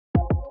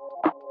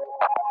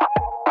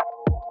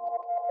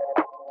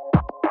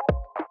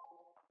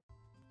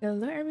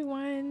Hello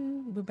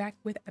everyone, we're back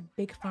with a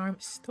big farm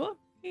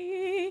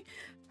story.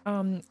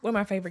 One of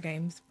my favorite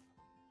games.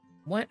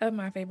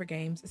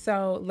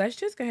 So let's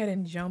just go ahead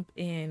and jump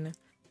in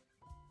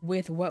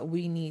with what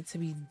we need to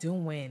be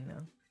doing.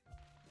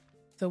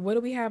 So what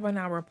do we have on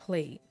our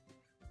plate?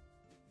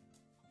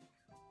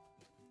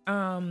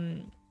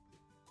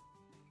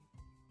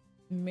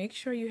 Make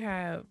sure you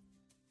have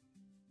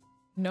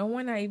no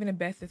one, not even the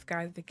best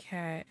disguised the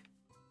cat.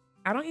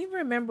 I don't even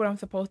remember what I'm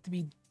supposed to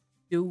be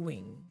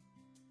doing.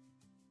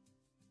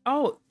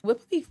 Oh,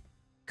 would we be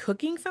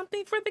cooking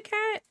something for the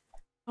cat?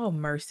 Oh,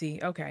 mercy.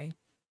 Okay.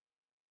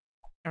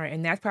 All right,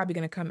 and that's probably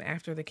going to come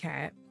after the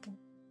cat. All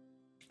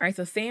right,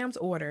 so Sam's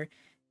order.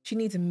 She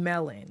needs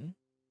melon.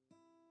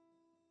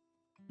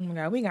 Oh my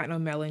God, we got no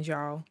melons,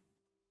 y'all.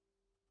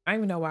 I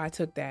don't even know why I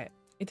took that.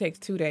 It takes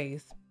 2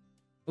 days.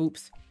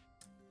 Oops.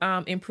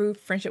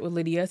 Improved friendship with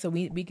Lydia, so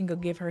we can go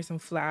give her some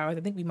flowers.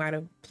 I think we might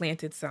have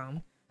planted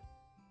some.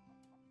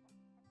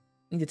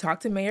 Need to talk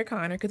to Mayor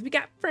Connor because we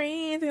got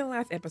friends in the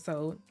last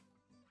episode.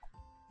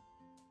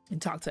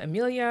 And talk to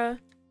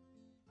Amelia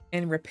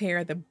and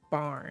repair the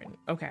barn.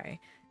 Okay.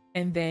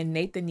 And then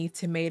Nathan needs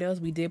tomatoes.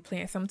 We did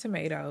plant some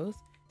tomatoes.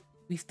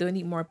 We still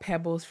need more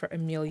pebbles for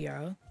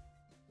Amelia.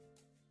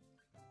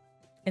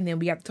 And then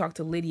we have to talk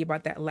to Lydia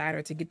about that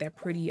ladder to get that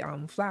pretty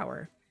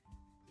flower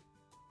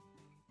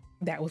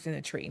that was in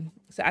the tree.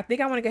 So I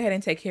think I want to go ahead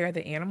and take care of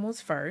the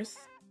animals first.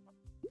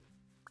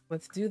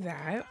 Let's do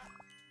that.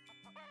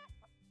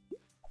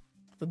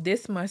 So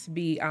this must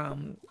be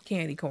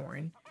candy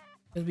corn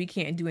because we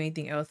can't do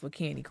anything else with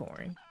candy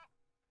corn.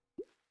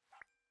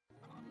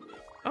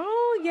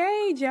 Oh,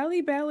 yay,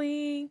 Jelly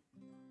Belly.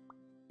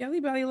 Jelly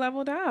Belly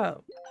leveled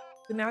up.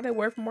 So now they're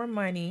worth more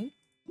money.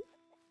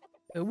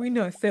 So we're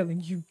not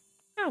selling you.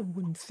 I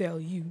wouldn't sell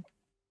you.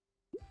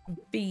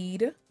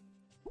 Feed.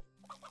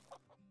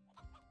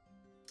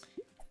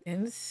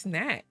 And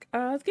snack.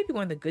 Let's give you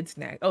one of the good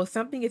snacks. Oh,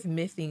 something is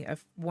missing.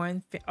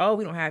 Oh,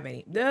 we don't have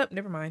any.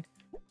 Never mind.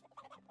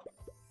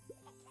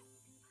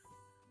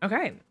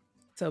 Okay.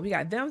 So we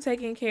got them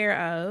taken care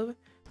of.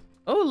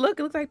 Oh, look,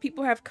 it looks like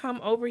people have come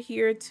over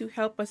here to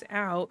help us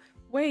out.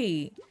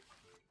 Wait.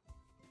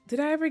 Did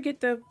I ever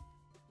get the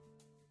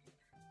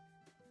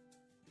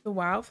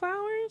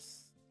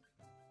wildflowers?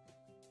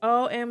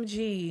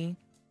 OMG.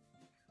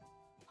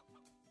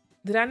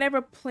 Did I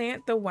never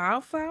plant the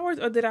wildflowers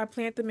or did I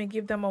plant them and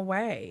give them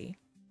away?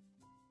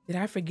 Did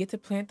I forget to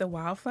plant the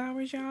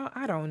wildflowers, y'all?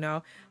 I don't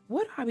know.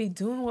 What do I be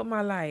doing with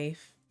my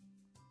life?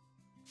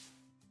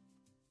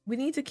 We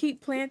need to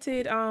keep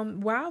planted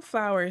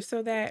wildflowers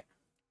so that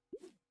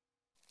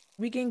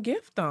we can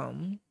gift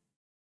them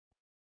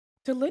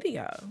to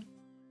Lydia.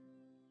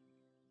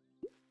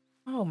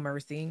 Oh,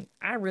 mercy.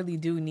 I really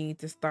do need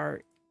to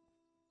start.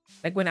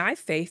 Like when I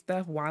say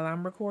stuff while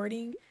I'm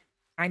recording,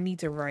 I need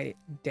to write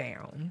it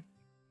down.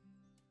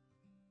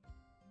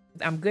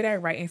 I'm good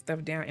at writing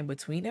stuff down in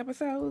between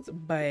episodes,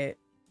 but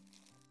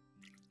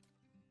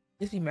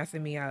just be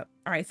messing me up.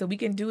 All right, so we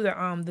can do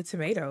the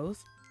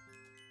tomatoes.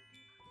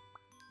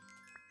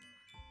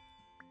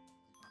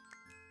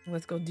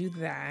 Let's go do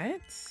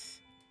that.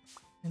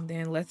 And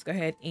then let's go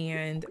ahead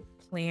and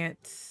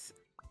plant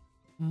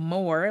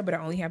more, but I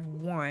only have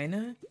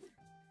 1.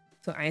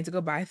 So I need to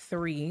go buy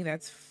 3.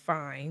 That's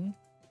fine.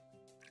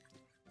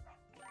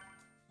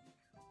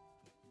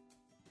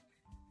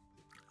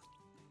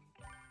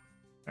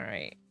 All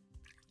right.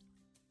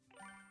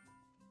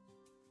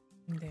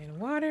 And then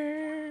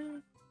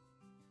water.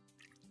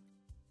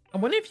 I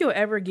wonder if you'll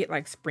ever get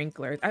like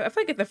sprinklers. I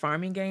feel like it's a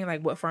farming game.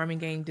 Like what farming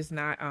game does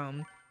not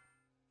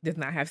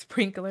have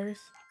sprinklers?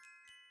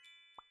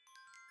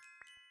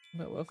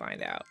 But we'll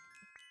find out.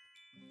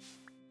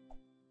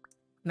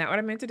 Not what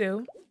I meant to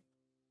do.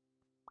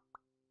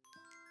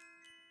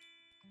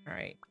 All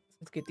right,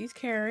 let's get these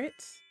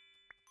carrots.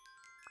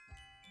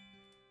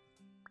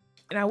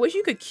 And I wish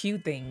you could queue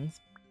things.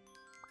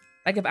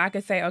 Like if I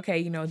could say, okay,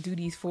 you know, do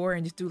these 4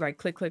 and just do like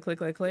click, click, click,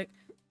 click, click.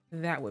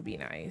 That would be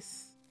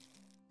nice.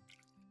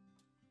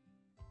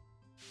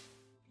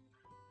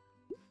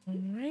 All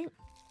right.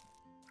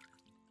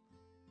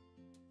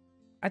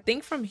 I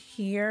think from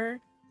here,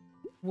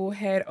 we'll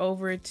head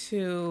over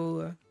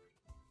to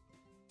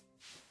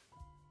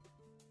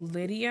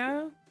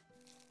Lydia.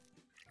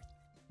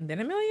 And then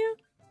Amelia?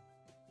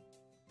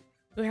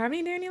 Do we have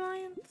any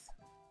dandelions?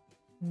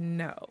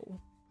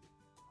 No.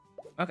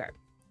 Okay.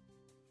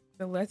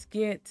 So let's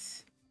get...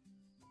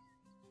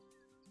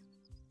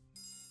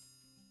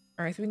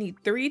 All right, so we need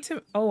 3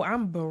 to... Oh,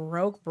 I'm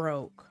broke.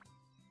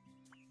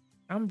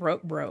 I'm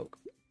broke.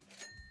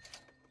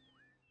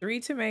 3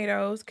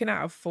 tomatoes. Can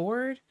I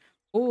afford?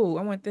 Oh,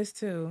 I want this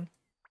too.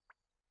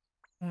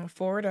 I want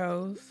 4 of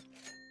those.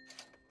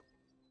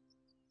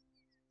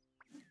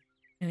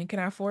 And then can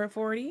I afford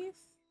 4 of these?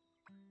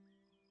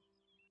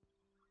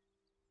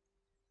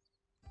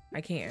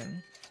 I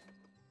can.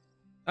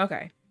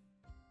 Okay.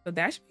 So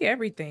that should be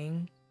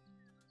everything.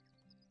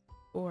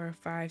 4,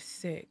 5,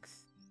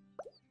 6.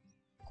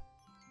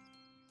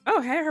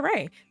 Oh, hey,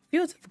 hooray.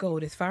 Fields of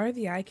gold as far as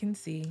the eye can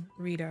see.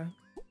 Rita.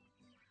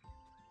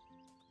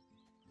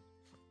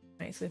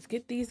 right, so let's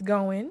get these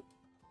going.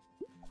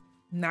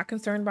 Not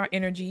concerned about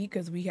energy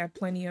because we have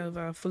plenty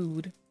of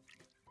food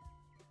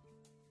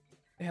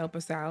to help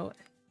us out.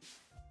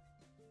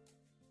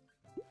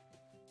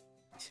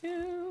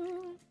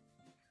 2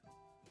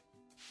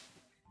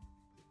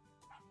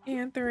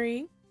 and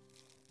 3.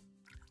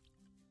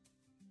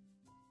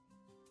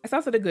 That's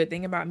also the good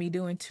thing about me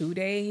doing 2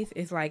 days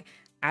is like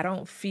I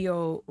don't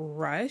feel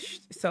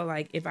rushed. So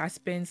like if I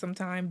spend some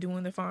time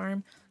doing the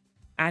farm,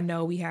 I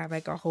know we have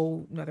like a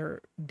whole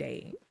another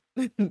day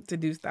to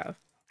do stuff.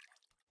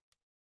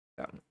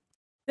 So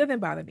doesn't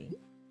bother me.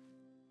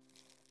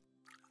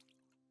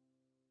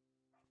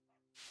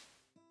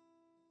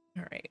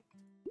 All right.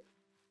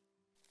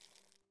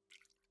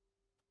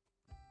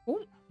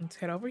 Ooh, let's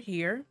head over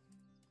here.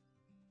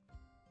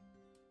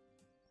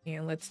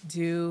 And let's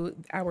do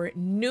our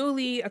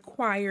newly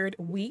acquired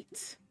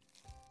wheat.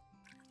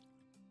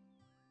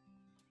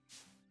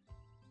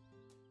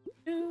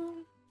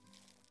 2,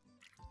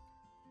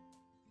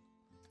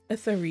 a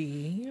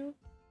 3,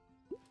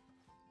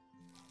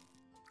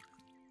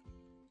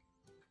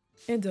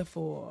 and a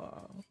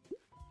 4.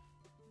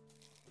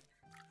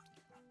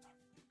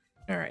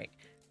 All right,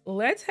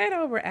 let's head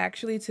over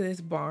actually to this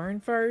barn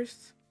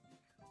first,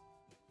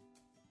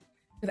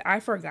 because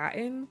I've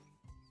forgotten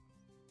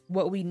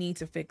what we need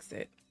to fix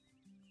it.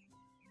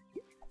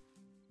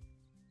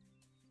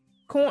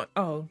 Coin.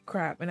 Oh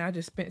crap, and I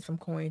just spent some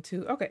coin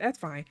too. Okay, that's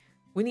fine.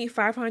 We need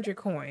 500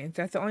 coins.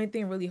 That's the only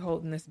thing really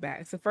holding us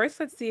back. So first,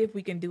 let's see if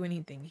we can do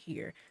anything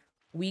here.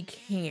 We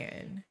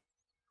can.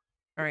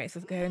 All right, so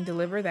let's go ahead and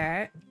deliver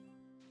that.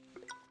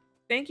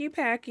 Thank you,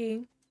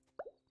 Packy.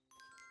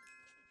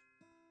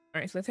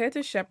 All right, so let's head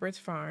to Shepherd's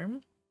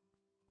Farm.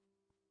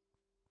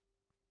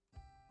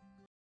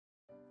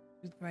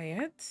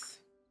 Quiet.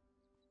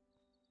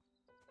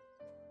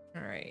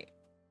 All right,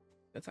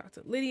 go talk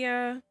to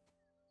Lydia.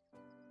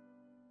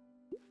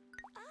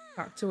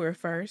 Talk to her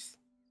first.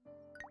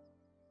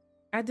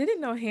 I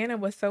didn't know Hannah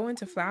was so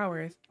into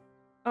flowers.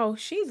 Oh,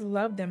 she's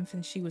loved them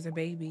since she was a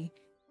baby.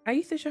 I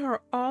used to show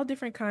her all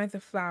different kinds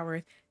of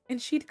flowers,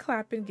 and she'd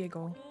clap and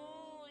giggle.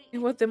 It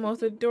was the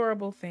most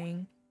adorable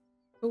thing.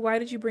 But why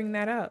did you bring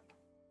that up?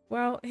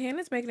 Well,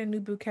 Hannah's making a new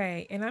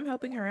bouquet, and I'm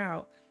helping her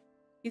out.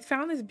 She's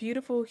found this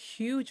beautiful,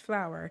 huge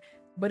flower,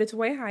 but it's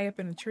way high up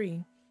in a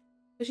tree.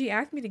 So she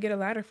asked me to get a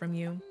ladder from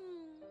you.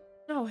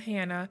 Oh,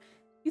 Hannah,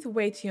 she's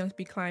way too young to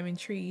be climbing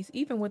trees,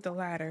 even with the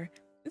ladder.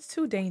 It's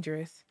too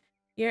dangerous.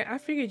 Yeah, I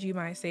figured you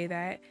might say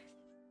that.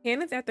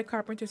 Hannah's at the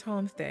carpenter's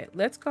homestead.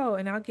 Let's go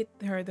and I'll get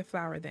her the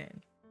flower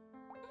then.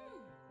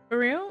 For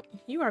real?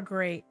 You are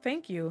great.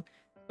 Thank you.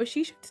 But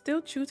she should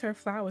still choose her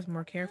flowers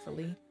more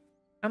carefully.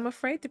 I'm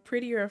afraid the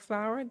prettier a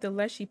flower, the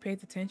less she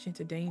pays attention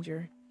to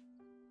danger.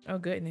 Oh,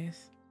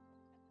 goodness.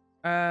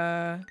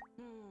 Okay.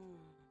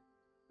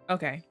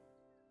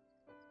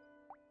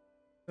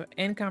 So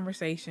end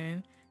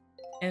conversation.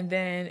 And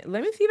then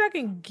let me see if I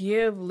can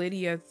give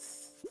Lydia...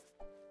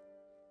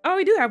 Oh,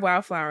 we do have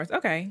wildflowers.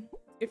 Okay.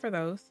 Good for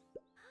those.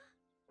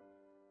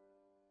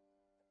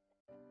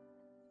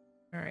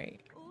 All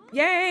right.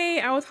 Yay!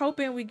 I was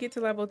hoping we'd get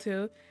to level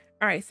 2.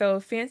 All right, so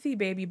fancy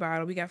baby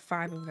bottle. We got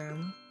 5 of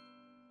them.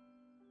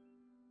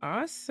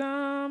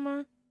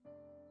 Awesome.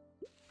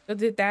 So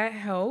did that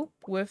help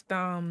with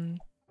the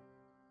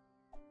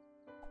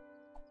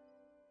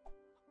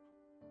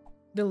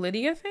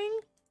Lydia thing?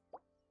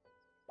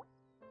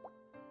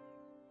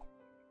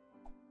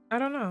 I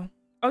don't know.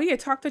 Oh yeah,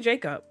 talk to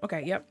Jacob.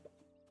 Okay, yep.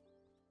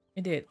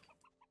 It did.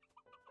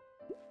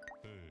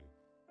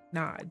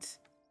 Nods.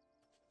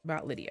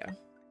 About Lydia.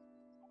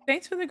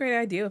 Thanks for the great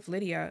idea with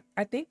Lydia.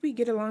 I think we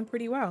get along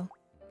pretty well.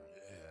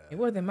 It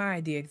wasn't my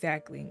idea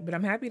exactly, but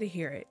I'm happy to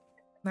hear it.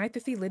 Nice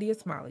to see Lydia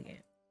smile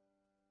again.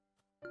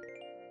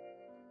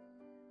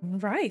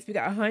 Right, we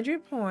got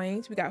 100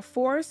 points. We got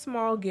 4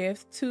 small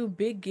gifts, 2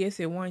 big gifts,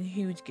 and 1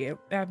 huge gift.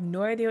 I have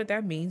no idea what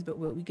that means, but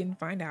we can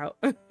find out.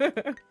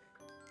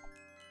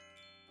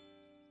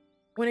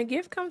 When a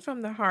gift comes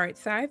from the heart,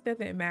 size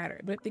doesn't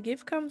matter. But if the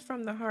gift comes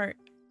from the heart,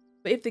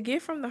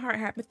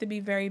 happens to be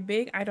very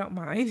big, I don't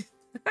mind.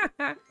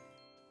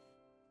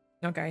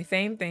 Okay,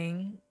 same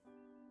thing.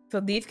 So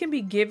these can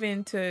be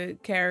given to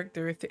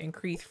characters to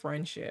increase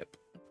friendship.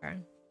 Okay.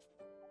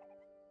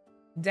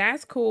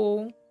 That's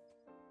cool.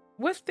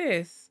 What's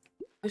this?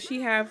 Does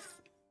she have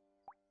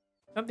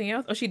something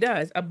else? Oh, she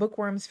does. A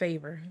bookworm's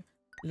favor.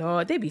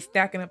 Lord, they be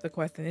stacking up the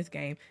quests in this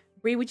game.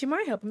 Bree, would you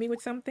mind helping me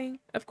with something?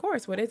 Of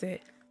course, what is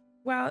it?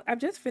 Well, I've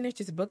just finished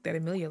this book that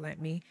Amelia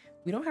lent me.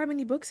 We don't have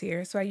any books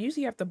here, so I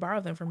usually have to borrow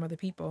them from other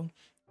people.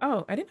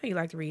 Oh, I didn't know you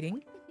liked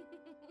reading.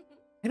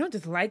 I don't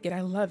just like it,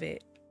 I love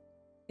it.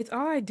 It's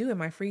all I do in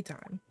my free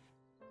time.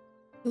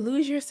 To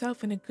lose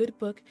yourself in a good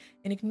book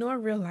and ignore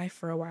real life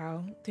for a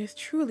while, there's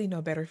truly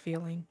no better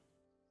feeling.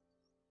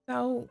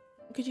 So,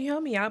 could you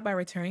help me out by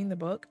returning the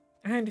book?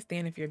 I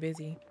understand if you're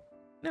busy.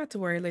 Not to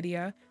worry,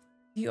 Lydia.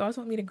 Do you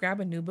also want me to grab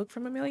a new book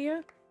from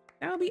Amelia?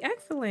 That would be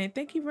excellent.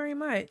 Thank you very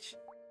much.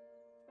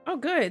 Oh,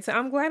 good. So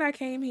I'm glad I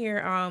came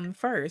here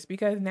first,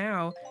 because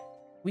now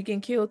we can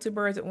kill 2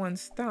 birds with 1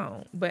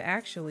 stone. But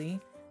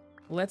actually,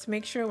 let's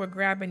make sure we're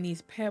grabbing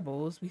these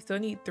pebbles. We still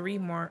need 3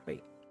 more.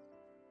 Wait,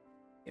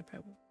 get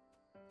pebble.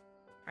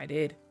 I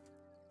did.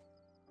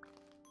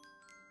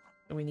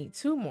 So we need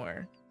 2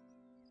 more.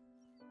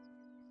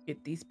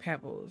 Get these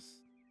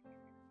pebbles.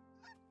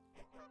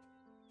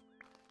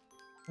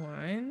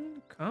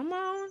 1. Come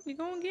on, you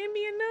gonna give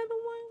me another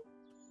one?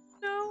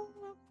 No,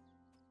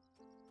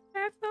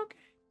 that's okay.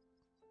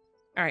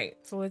 All right,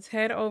 so let's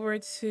head over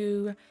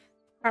to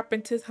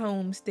Carpenter's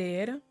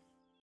homestead.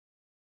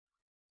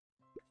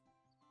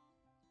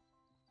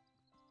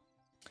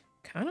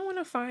 Kind of want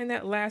to find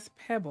that last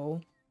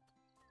pebble,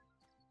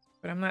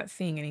 but I'm not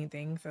seeing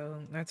anything, so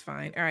that's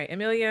fine. All right,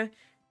 Amelia,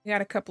 we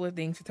got a couple of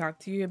things to talk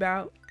to you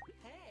about.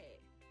 Hey.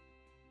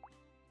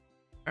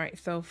 All right,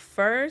 so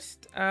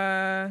first,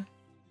 about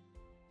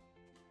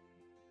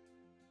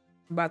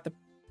the,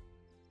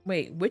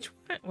 wait, which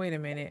one? Wait a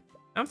minute.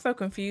 I'm so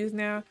confused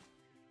now.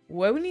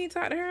 What do we need to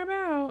talk to her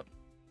about?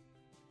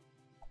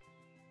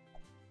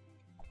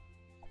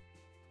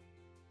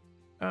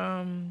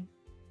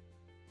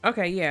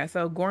 Okay, yeah,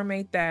 so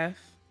gourmet theft.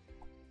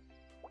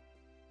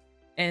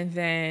 And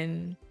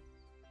then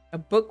a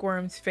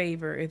bookworm's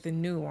favor is the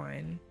new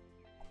one.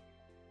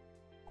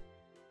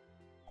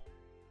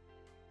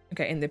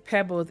 Okay, and the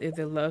pebbles is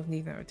the love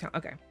needs no return.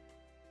 Okay.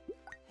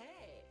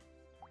 Hey.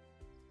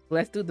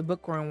 Let's do the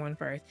bookworm one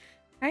first.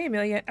 Hi,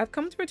 Amelia. I've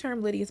come to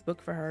return Lydia's book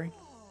for her.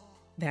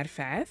 That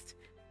fast?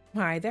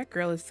 Why, that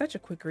girl is such a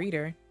quick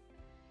reader.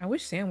 I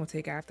wish Sam would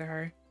take after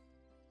her.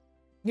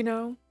 You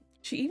know,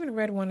 she even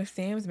read one of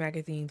Sam's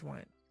magazines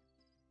once.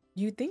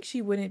 You'd think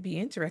she wouldn't be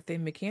interested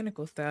in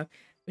mechanical stuff,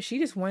 but she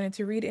just wanted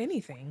to read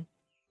anything.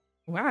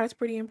 Wow, that's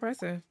pretty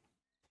impressive.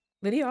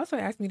 Lydia also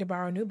asked me to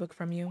borrow a new book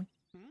from you.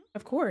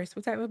 Of course.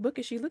 What type of book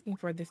is she looking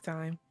for this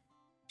time?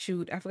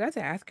 Shoot, I forgot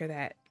to ask her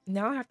that.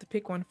 Now I'll have to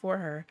pick one for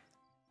her.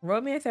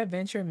 Romance,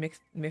 adventure,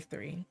 mixed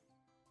mystery.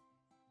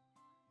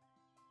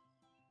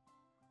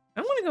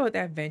 I'm gonna go with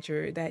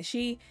adventure. That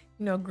she,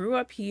 you know, grew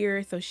up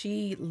here, so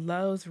she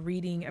loves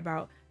reading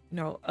about, you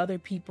know, other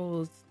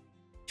people's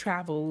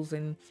travels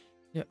and,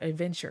 you know,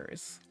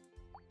 adventures.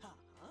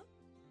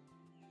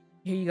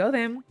 Here you go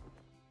then.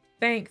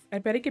 Thanks.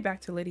 I'd better get back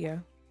to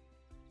Lydia.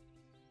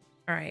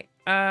 All right.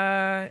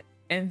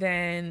 And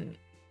then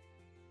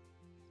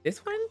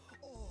this one?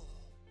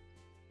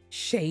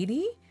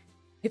 Shady?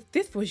 If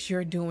this was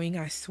your doing,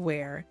 I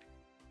swear.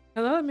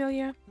 Hello,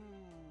 Amelia.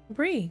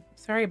 Bree,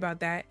 sorry about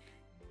that.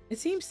 It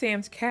seems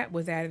Sam's cat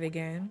was at it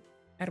again.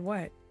 At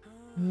what?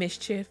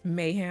 Mischief,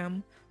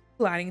 mayhem,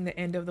 plotting the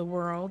end of the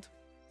world.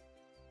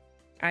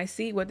 I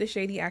see. What does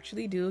Shady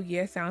actually do?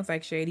 Yeah, sounds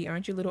like Shady.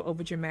 Aren't you a little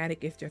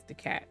overdramatic? It's just a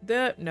cat.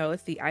 No,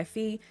 let's see. I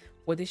see.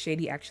 What does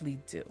Shady actually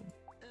do?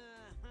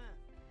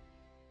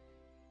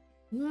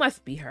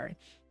 Must be her.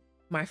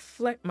 My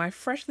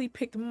freshly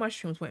picked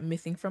mushrooms went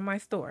missing from my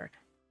store.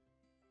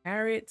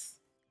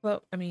 Carrots,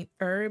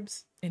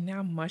 herbs, and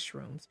now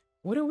mushrooms.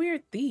 What a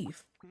weird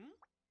thief.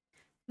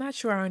 Not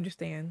sure I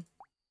understand.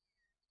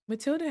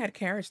 Matilda had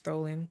carrots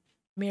stolen.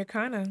 Mayor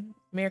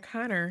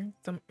Connor,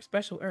 some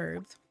special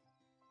herbs.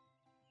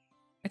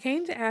 I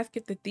came to ask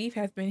if the thief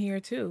has been here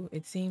too.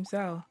 It seems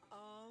so.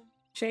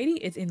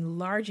 Shady is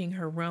enlarging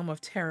her realm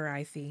of terror,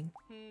 I see.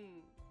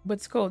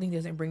 But scolding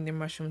doesn't bring the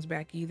mushrooms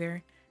back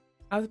either.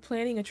 I was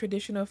planning a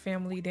traditional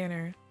family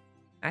dinner.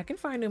 I can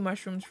find new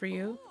mushrooms for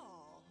you.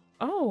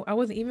 Oh, I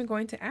wasn't even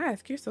going to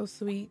ask. You're so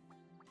sweet.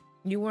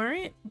 You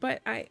weren't?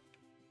 But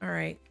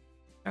Alright.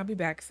 I'll be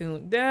back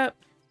soon. Duh.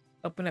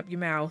 Open up your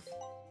mouth.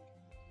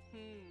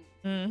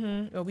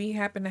 Well, we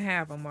happen to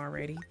have them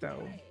already,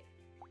 so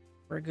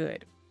we're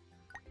good.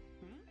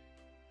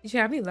 Did you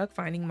have any luck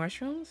finding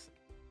mushrooms?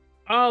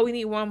 Oh, we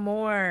need one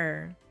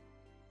more.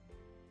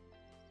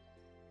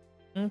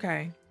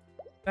 Okay.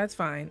 That's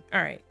fine.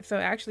 All right. So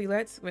actually,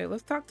 let's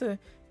talk to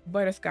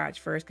Butterscotch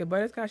first, because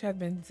Butterscotch has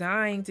been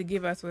dying to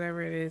give us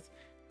whatever it is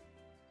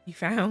he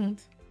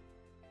found.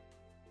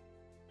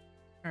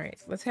 All right.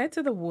 So let's head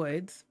to the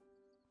woods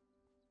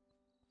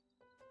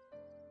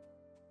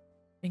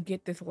and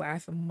get this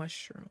last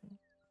mushroom.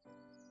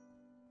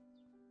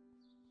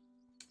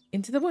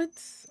 Into the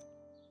Woods.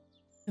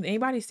 Has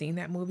anybody seen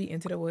that movie,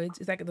 Into the Woods?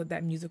 It's like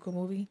that musical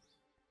movie.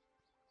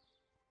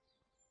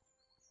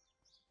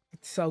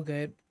 It's so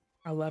good.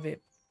 I love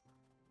it.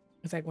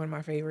 It's like one of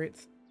my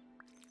favorites.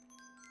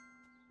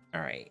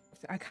 All right.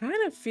 So I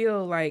kind of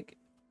feel like,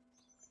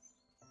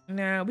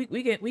 nah,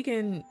 we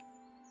can,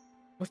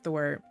 what's the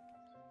word?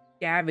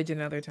 Scavenge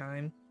another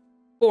time.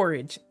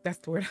 Forage. That's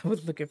the word I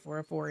was looking for,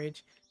 a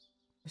forage.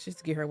 Let's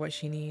just give her what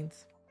she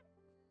needs.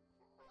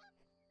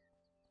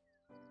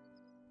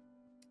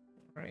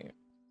 All right.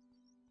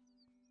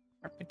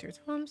 Carpenter's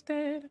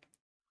homestead.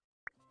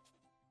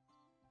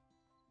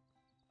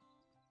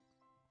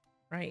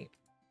 Right.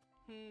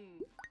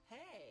 Hey.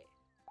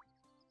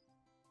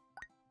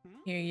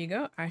 Here you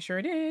go. I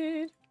sure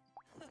did.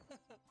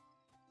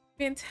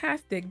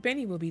 Fantastic.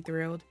 Benny will be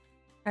thrilled.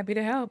 Happy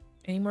to help.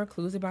 Any more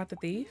clues about the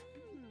thief?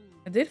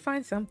 I did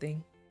find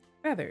something.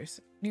 Feathers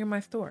near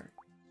my store.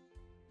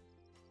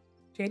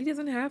 Shady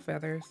doesn't have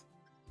feathers.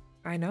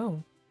 I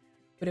know.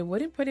 but it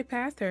wouldn't put it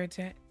past her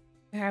to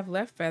have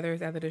left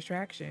feathers as a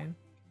distraction.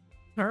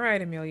 All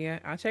right, Amelia,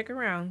 I'll check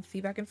around, see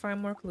if I can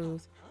find more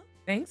clues.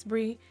 Thanks,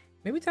 Bree.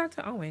 Maybe talk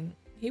to Owen.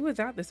 He was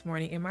out this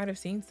morning and might have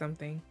seen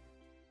something.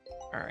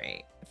 All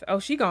right. Oh,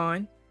 she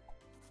gone.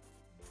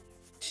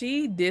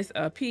 She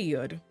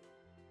disappeared.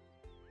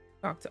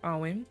 Talk to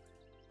Owen.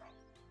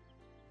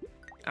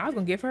 I was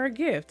gonna give her a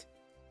gift.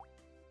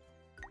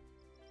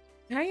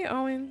 Hey,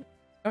 Owen.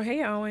 Oh,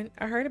 hey, Owen.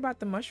 I heard about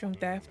the mushroom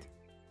theft.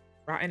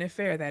 Rotten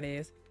affair, that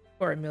is.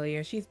 Poor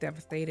Amelia. She's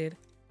devastated.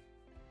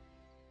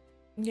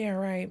 Yeah,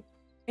 right.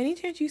 Any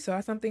chance you saw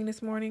something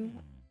this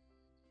morning?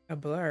 A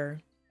blur.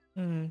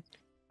 A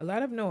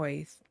lot of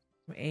noise.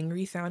 Some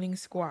angry sounding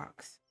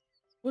squawks.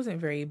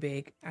 Wasn't very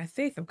big. I'd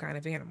say some kind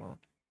of animal.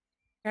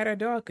 Cat or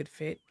dog could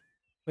fit,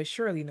 but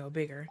surely no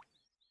bigger.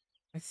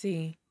 I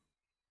see.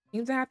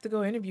 Seems I have to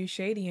go interview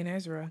Shady and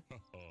Ezra.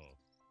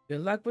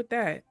 Good luck with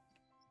that.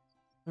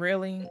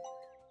 Really?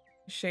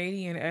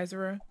 Shady and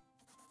Ezra?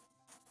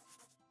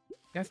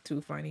 That's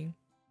too funny.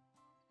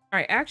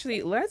 Alright,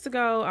 actually, let's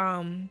go,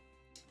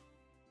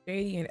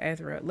 Shady and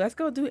Ezra. Let's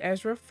go do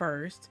Ezra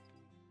first.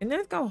 And then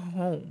let's go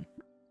home.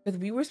 Because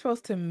we were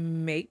supposed to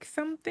make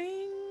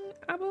something,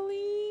 I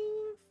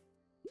believe.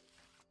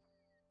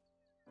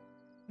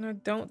 And I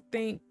don't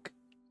think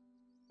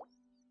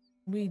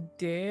we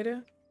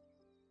did.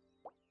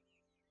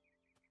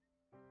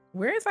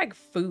 Where's like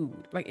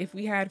food? Like if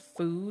we had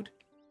food.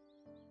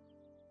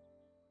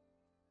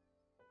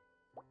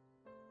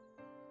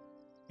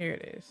 Here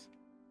it is.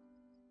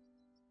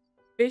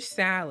 Fish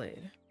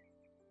salad.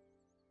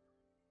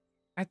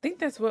 I think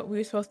that's what we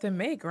were supposed to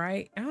make,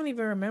 right? I don't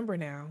even remember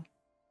now.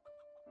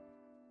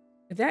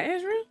 Is that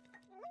Ezra?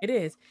 It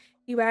is.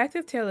 He wags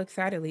his tail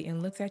excitedly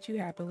and looks at you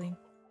happily.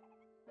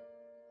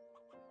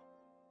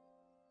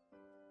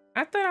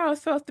 I thought I was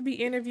supposed to be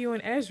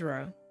interviewing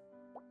Ezra.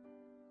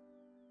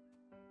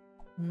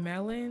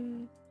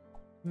 Melon,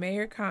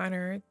 Mayor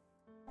Connor.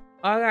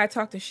 Oh, I gotta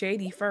talk to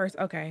Shady first.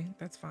 Okay,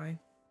 that's fine.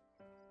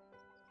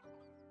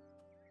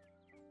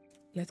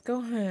 Let's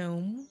go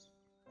home.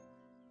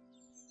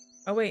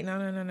 Oh, wait,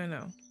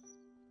 no.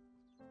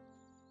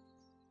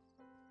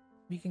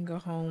 We can go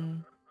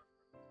home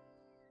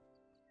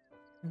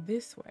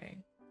this way.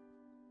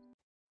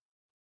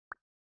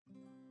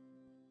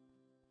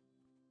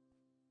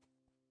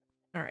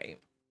 All right.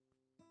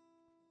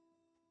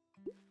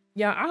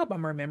 Yeah, I hope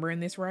I'm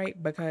remembering this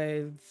right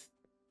because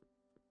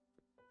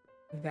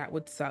that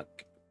would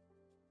suck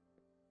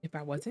if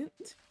I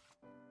wasn't.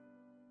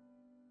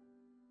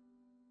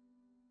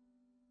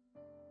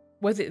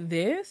 Was it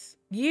this?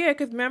 Yeah,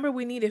 because remember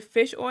we needed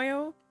fish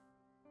oil?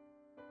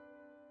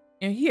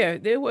 And yeah,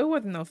 it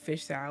wasn't no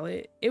fish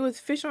salad. It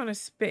was fish on a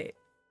spit.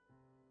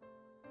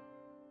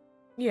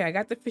 Yeah, I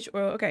got the fish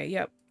oil. Okay,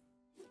 yep.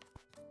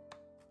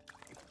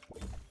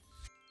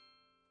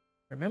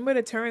 Remember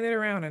to turn it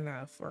around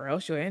enough or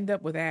else you'll end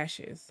up with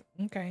ashes.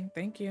 Okay,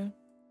 thank you.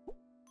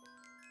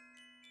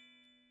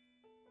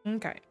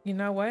 Okay, you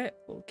know what?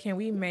 Can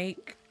we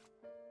make...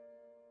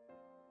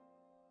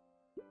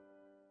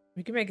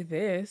 We can make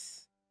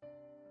this.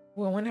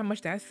 Well, I wonder how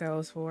much that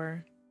sells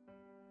for.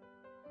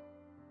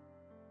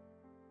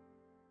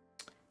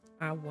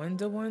 I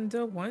wonder.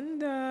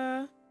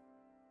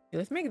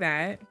 Let's make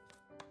that.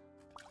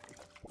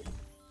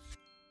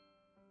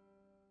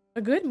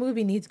 A good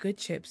movie needs good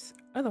chips.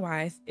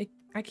 Otherwise,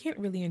 I can't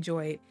really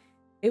enjoy it.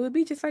 It would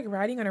be just like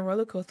riding on a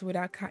roller coaster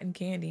without cotton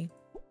candy.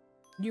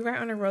 You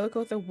ride on a roller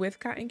coaster with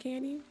cotton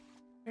candy?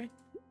 Okay.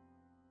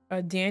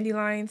 A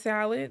dandelion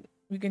salad.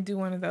 We can do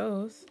one of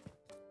those.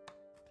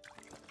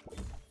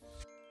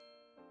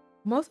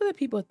 Most of the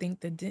people think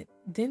the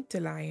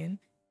dandelion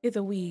is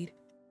a weed,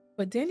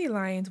 but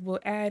dandelions will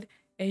add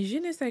a je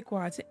ne sais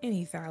quoi to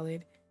any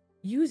salad.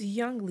 Use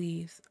young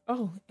leaves.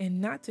 Oh,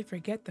 and not to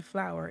forget the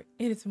flour.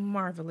 It is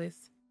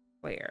marvelous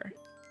flair.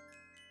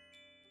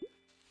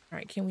 All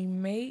right, can we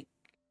make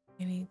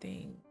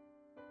anything?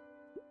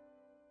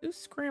 Do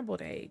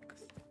scrambled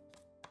eggs.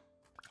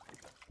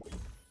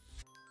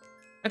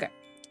 Okay,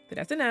 so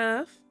that's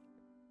enough.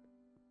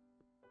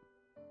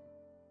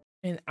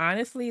 And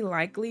honestly,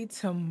 likely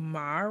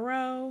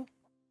tomorrow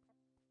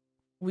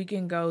we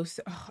can go.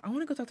 Oh, I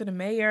want to go talk to the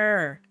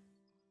mayor.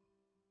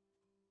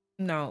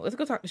 No, let's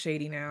go talk to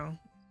Shady now.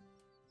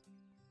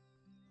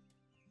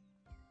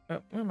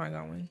 Oh, where am I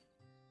going?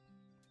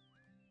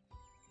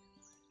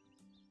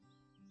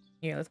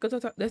 Yeah, let's go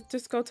talk. Let's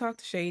just go talk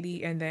to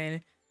Shady, and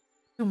then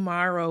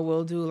tomorrow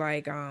we'll do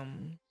like a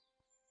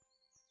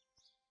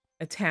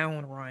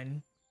town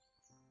run.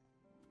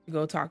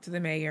 Go talk to the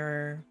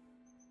mayor,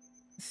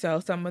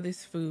 sell some of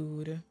this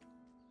food,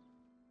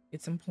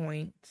 get some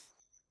points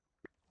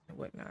and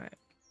whatnot.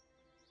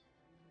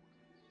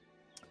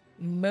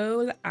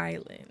 Mole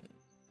Island.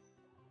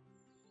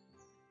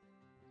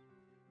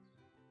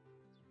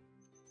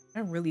 I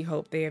really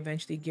hope they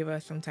eventually give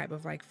us some type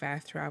of like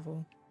fast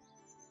travel.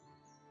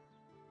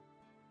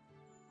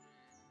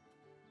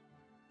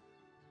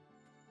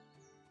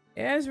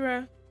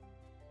 Ezra.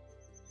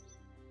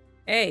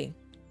 Hey.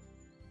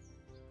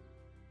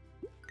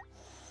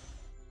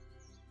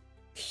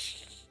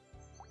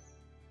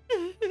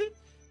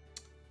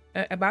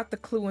 About the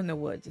clue in the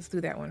woods. Let's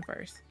do that one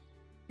first.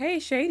 Hey,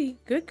 Shady.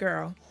 Good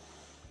girl.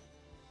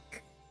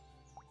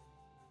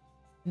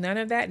 None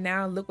of that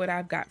now. Look what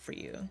I've got for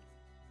you.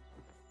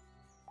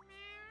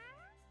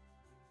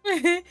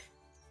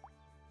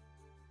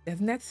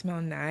 Doesn't that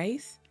smell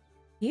nice?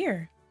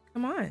 Here,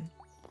 come on.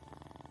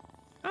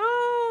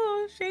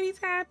 Oh, Shady's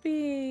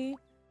happy.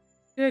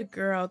 Good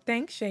girl.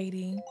 Thanks,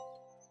 Shady.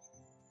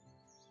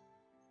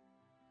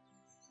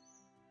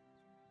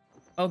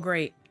 Oh,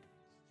 great.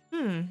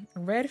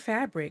 Red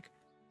fabric.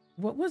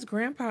 What was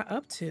Grandpa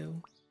up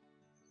to?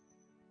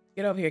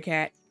 Get over here,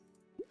 cat.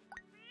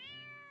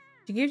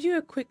 She gives you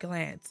a quick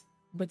glance,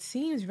 but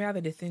seems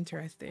rather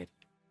disinterested.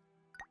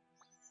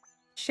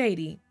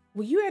 Shady,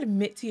 will you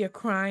admit to your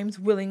crimes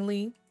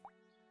willingly?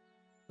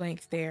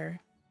 Blank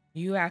stare.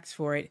 You asked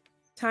for it.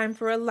 Time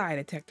for a lie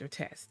detector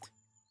test.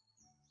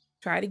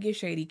 Try to give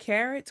Shady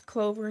carrots,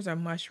 clovers, or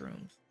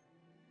mushrooms.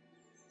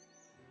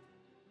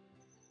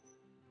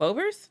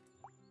 Clovers?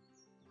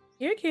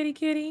 Here, kitty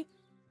kitty.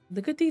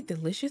 Look at these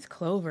delicious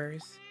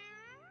clovers.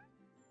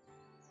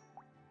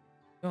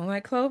 Don't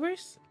like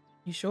clovers?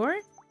 You sure?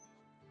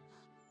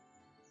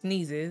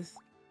 Sneezes.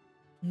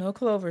 No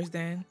clovers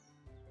then.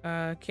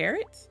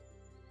 Carrots?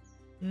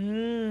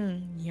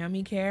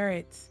 Yummy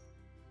carrots.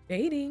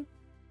 Shady.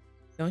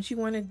 Don't you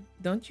want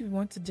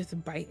to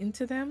just bite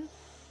into them?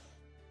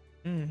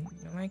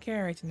 Don't like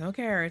carrots. No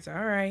carrots.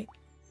 All right.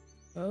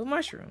 Oh,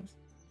 mushrooms.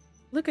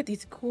 Look at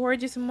these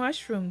gorgeous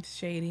mushrooms,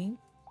 Shady.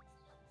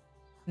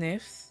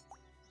 Sniffs.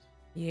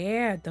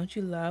 Yeah, don't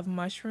you love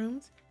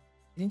mushrooms?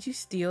 Didn't you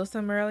steal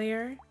some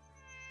earlier?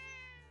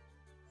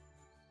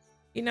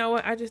 You know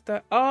what? I just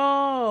thought,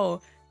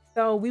 oh,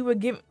 so we were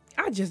giving,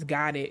 I just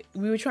got it.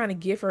 We were trying to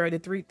give her the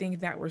 3 things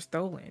that were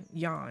stolen.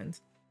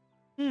 Yawns.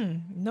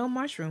 No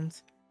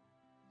mushrooms.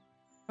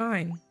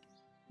 Fine.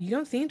 You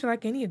don't seem to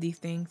like any of these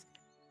things.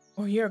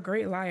 Or you're a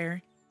great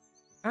liar.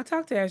 I'll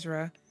talk to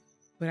Ezra,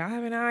 but I'll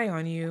have an eye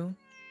on you.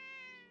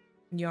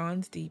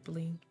 Yawns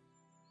deeply.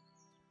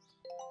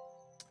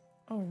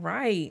 All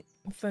right.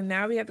 So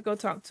now we have to go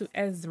talk to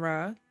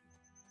Ezra.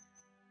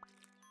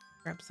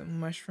 Grab some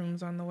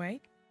mushrooms on the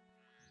way.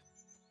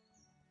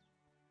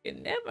 You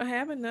never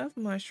have enough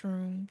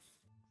mushrooms.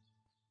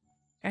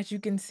 As you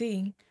can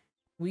see,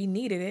 we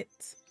needed it.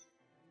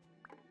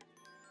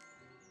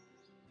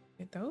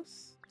 Get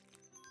those.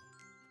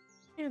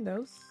 And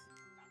those.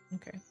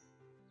 Okay.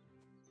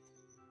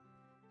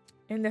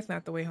 And that's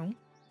not the way home.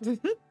 All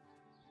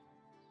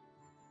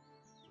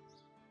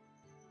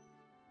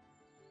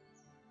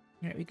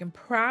right, we can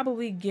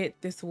probably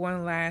get this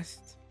one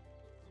last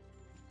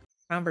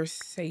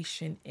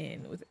conversation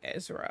in with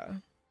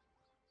Ezra.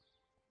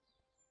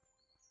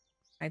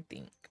 I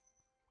think.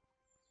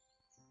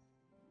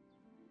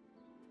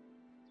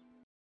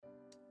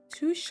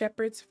 To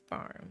Shepherd's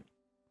Farm.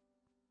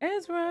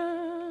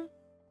 Ezra!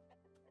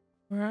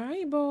 Where are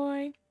you,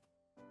 boy?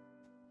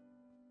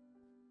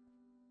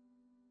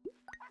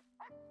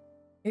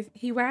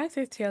 He wags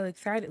his tail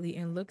excitedly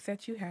and looks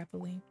at you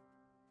happily.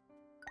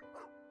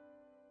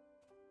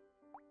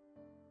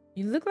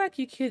 You look like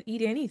you could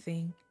eat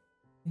anything.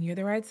 And you're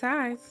the right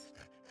size.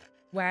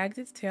 Wags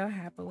its tail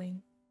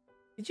happily.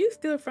 Did you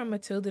steal from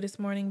Matilda this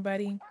morning,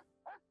 buddy?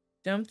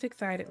 Jumps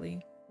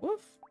excitedly.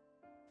 Woof.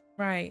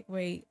 Right,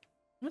 wait.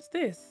 What's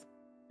this?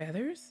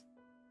 Feathers?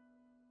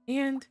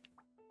 And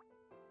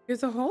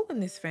there's a hole in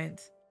this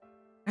fence.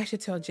 I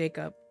should tell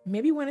Jacob.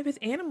 Maybe one of his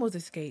animals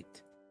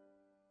escaped.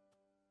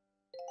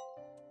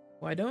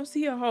 Well, I don't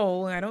see a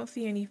hole and I don't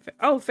see any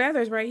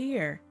feathers right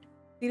here.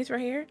 See this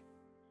right here?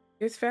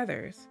 There's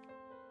feathers.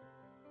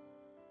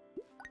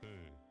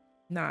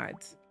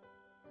 Nods.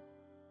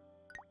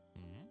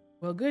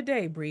 Well, good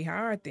day, Bree.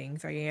 How are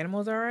things? Are your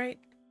animals all right?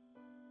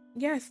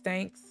 Yes,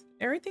 thanks.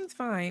 Everything's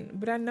fine,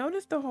 but I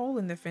noticed a hole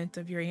in the fence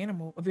of your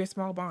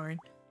small barn.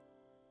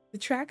 The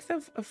tracks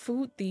of a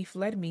food thief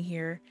led me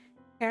here.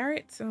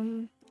 Carrots,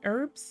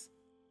 herbs,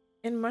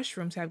 and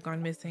mushrooms have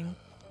gone missing.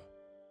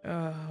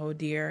 Oh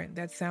dear,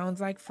 that sounds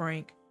like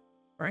Frank.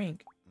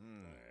 Frank?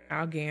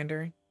 I'll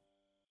gander.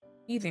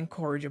 He's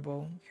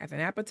incorrigible, has an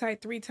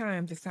appetite 3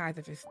 times the size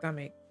of his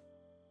stomach.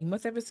 He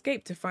must have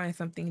escaped to find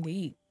something to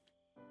eat.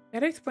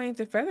 That explains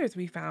the feathers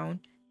we found.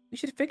 We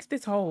should fix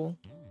this hole.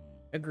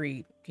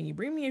 Agreed. Can you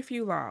bring me a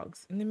few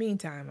logs? In the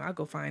meantime, I'll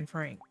go find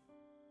Frank.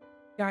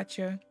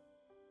 Gotcha.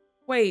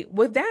 Wait,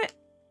 was that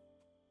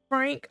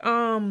Frank,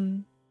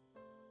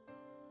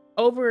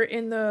 over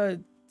in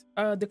the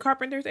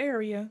carpenter's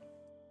area?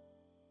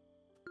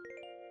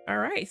 All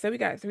right, so we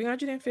got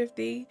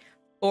 350,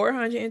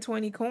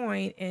 420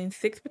 coin, and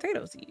 6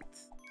 potato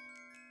seeds.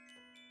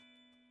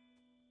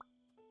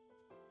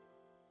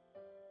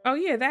 Oh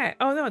yeah, that.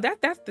 Oh no,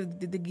 that's the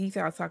geese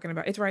I was talking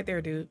about. It's right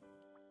there, dude.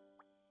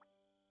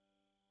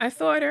 I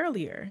saw it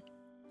earlier.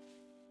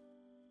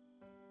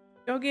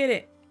 Go get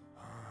it.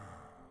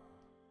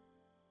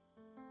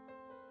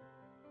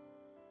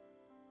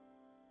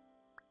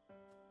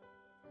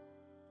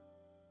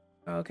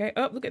 Okay.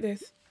 Oh, look at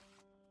this.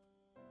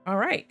 All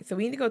right, so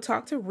we need to go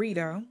talk to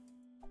Rita,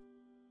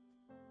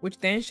 which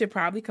then should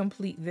probably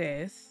complete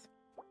this.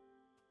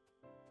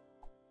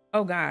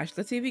 Oh gosh,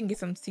 let's see if we can get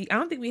some seed. I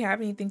don't think we have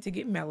anything to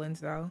get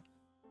melons though.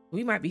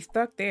 We might be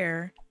stuck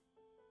there.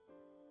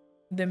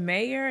 The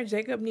mayor,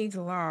 Jacob needs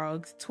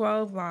logs,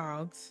 12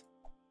 logs.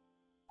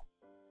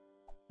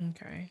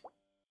 Okay.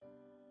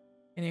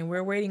 And then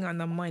we're waiting on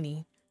the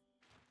money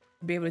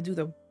to be able to do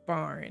the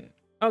barn.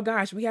 Oh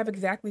gosh, we have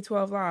exactly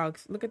 12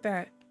 logs. Look at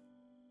that.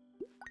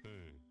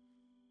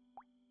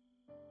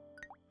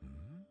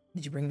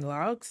 Did you bring the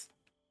logs?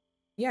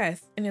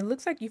 Yes, and it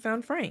looks like you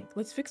found Frank.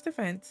 Let's fix the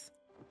fence.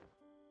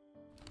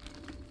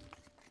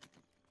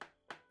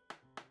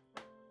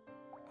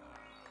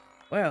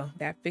 Well,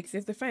 that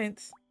fixes the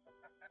fence.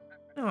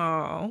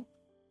 Oh,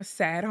 a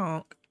sad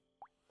honk.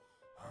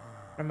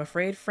 I'm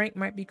afraid Frank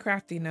might be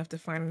crafty enough to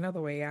find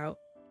another way out.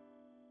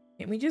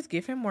 Can't we just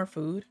give him more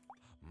food?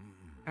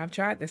 I've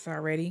tried this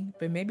already,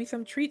 but maybe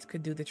some treats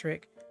could do the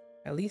trick,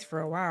 at least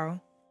for a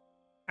while.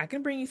 I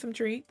can bring you some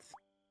treats.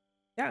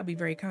 That would be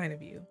very kind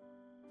of you.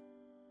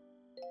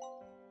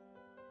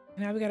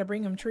 Now we gotta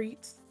bring him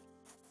treats.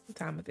 What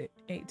time is it?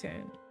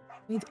 8:10.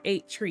 Needs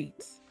 8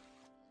 treats.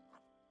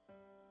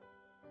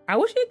 I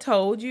wish it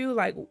told you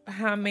like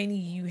how many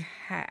you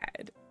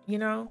had, you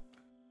know?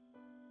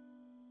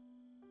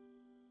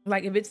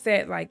 Like if it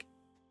said like,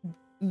 you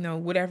know,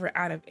 whatever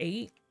out of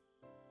 8,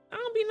 I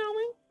don't be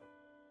knowing.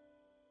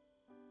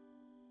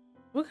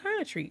 What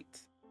kind of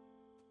treats?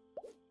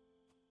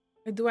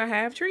 Like, do I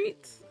have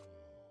treats?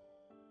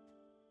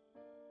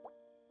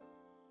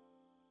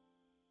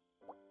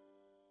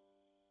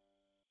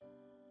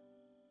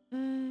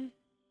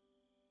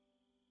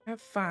 I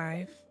have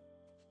 5.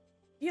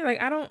 Yeah,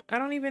 like I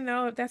don't even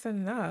know if that's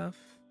enough.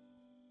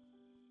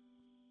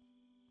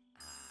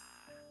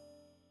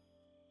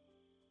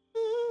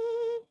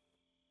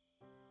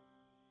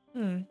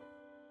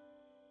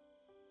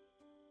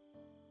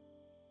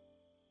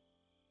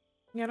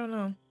 Yeah, I don't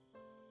know.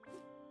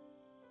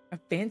 A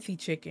fancy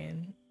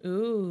chicken.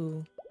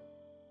 Ooh.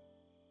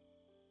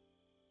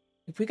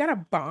 If we got a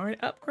barn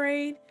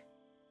upgrade,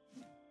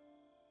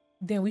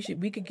 then we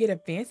could get a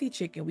fancy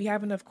chicken. We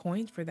have enough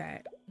coins for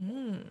that.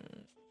 I'm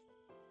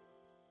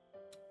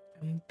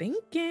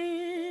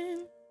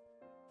thinking.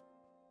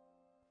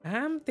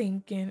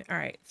 All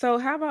right. So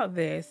how about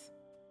this?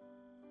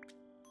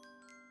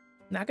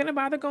 Not gonna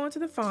bother going to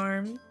the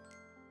farm.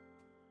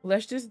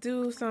 Let's just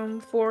do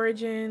some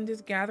foraging,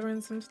 just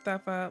gathering some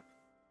stuff up.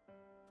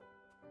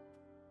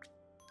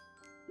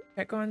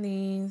 Check on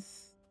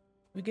these.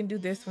 We can do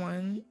this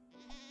one.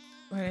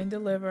 Go ahead and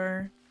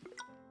deliver.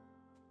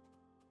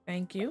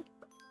 Thank you.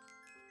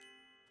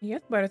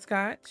 Yes,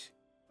 butterscotch.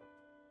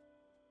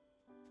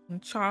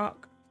 And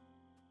chalk.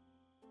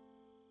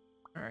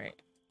 All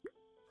right.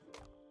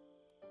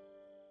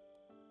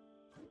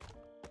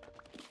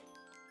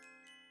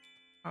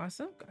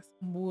 Awesome. Got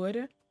some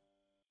wood.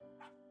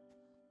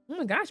 Oh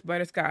my gosh,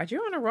 butterscotch,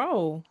 you're on a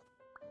roll.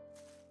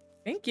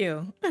 Thank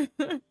you.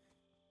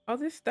 All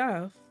this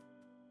stuff.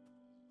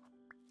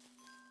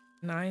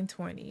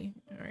 920.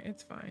 All right,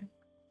 it's fine.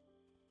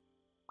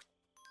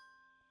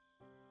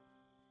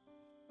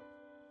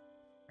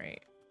 All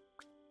right.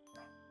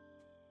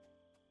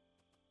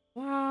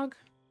 Log.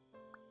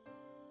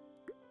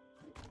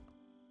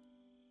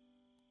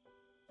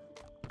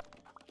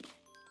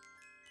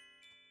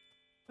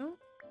 Oh.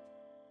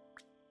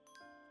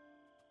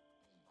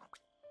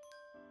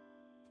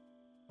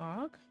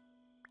 Log.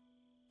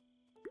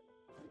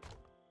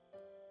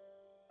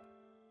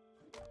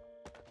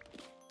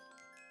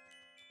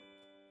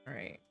 All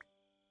right.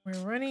 We're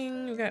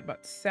running. We got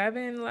about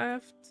 7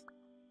 left.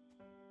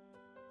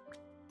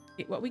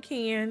 Get what we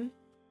can.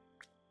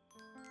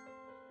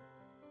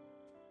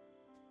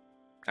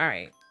 All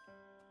right.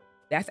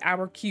 That's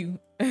our cue.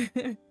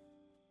 Go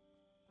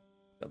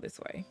this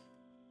way.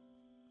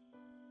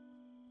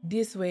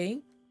 This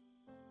way.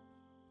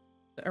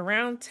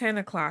 Around 10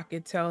 o'clock,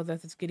 it tells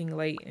us it's getting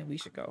late and we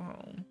should go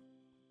home.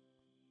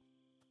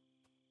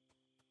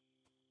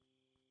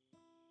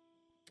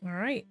 All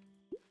right.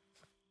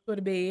 Go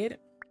to bed.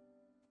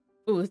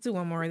 Ooh, let's do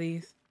one more of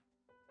these.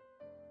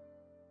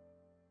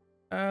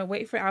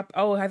 Wait for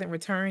oh, it hasn't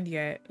returned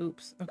yet.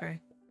 Oops. Okay.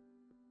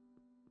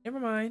 Never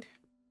mind.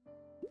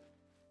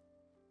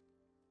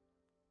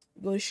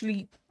 Go to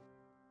sleep.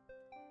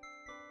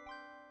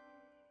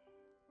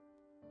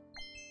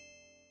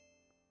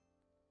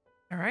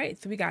 All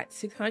right, so we got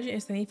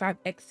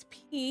 675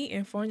 XP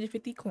and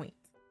 450 coins.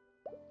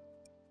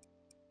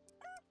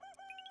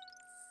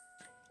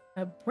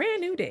 A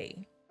brand new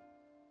day.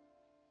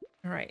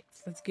 All right,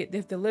 so let's get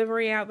this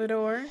delivery out the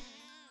door.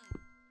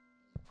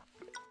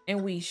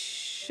 And we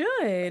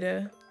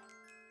should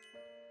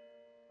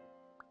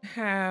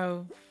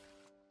have,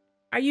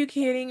 are you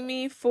kidding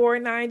me?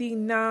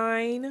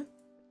 $4.99.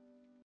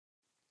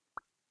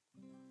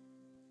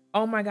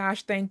 Oh my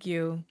gosh, thank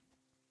you.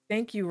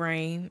 Thank you,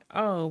 Rain.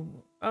 Oh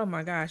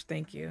my gosh,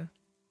 thank you.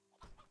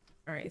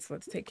 All right, so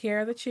let's take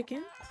care of the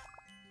chickens.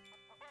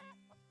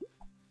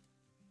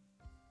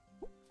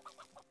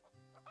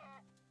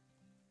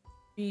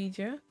 Feed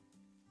ya.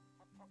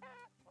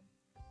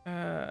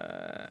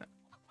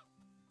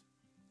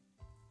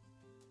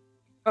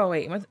 Oh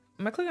wait,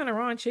 Am I clicking on the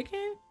wrong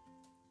chicken?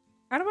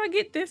 How do I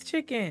get this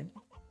chicken?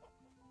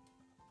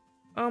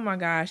 Oh my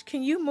gosh.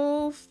 Can you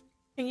move?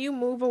 Can you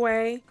move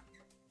away?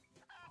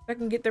 So I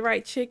can get the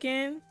right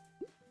chicken?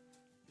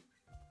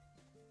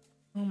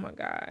 Oh my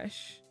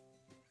gosh.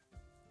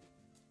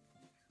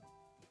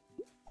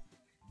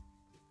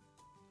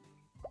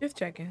 Just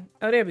checking.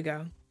 Oh, there we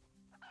go.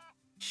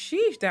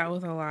 Sheesh, that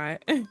was a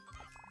lot.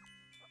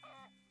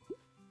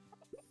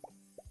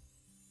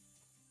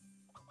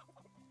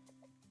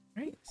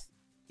 Right.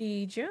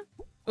 Feed you.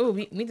 Oh,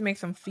 we need to make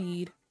some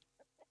feed.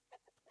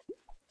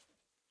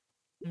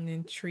 And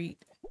then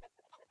treat.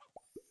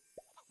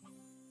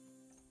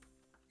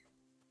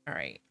 All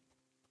right.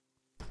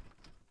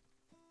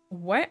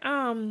 What,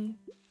 how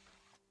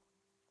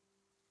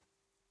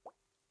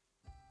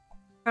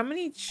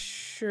many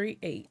treat?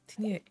 8.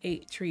 Need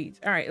 8 treats.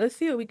 All right, let's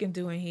see what we can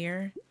do in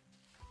here.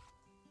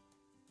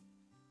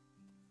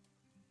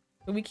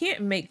 But we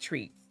can't make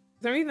treats.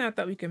 For some reason I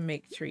thought we could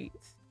make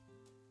treats.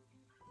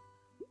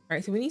 All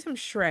right, so we need some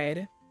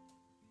shred.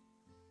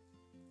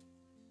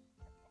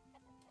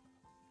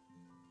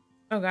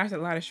 Oh gosh, a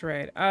lot of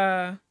shred.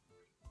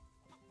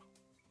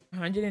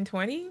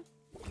 120?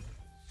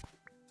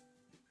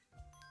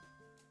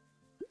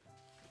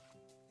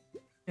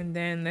 And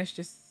then let's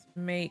just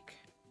make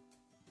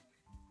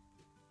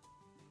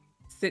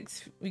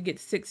 6. We get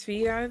 6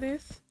 feet out of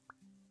this.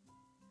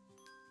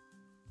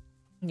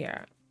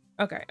 Yeah.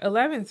 Okay,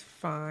 11's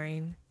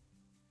fine.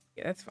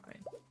 Yeah, that's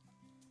fine.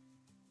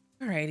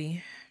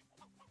 Alrighty.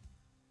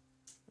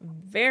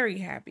 Very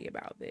happy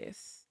about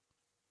this.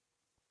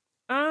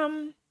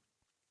 I'm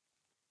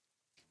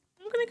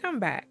gonna come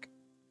back.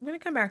 I'm gonna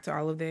come back to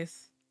all of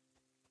this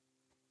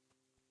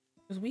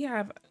because we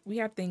have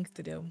things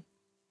to do.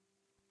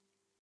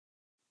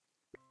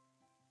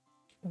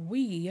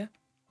 We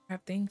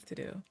have things to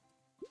do.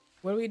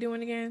 What are we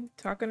doing again?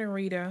 Talking to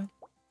Rita.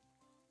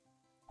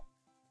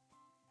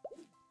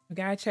 We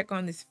gotta check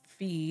on this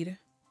feed.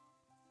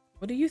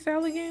 What do you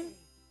sell again?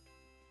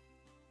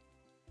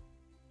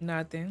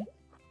 Nothing.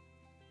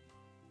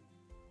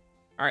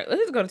 All right,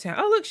 let's go to town.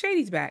 Oh, look,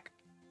 Shady's back.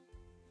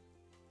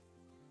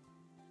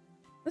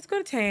 Let's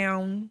go to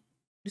town.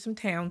 Do some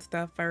town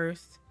stuff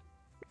first.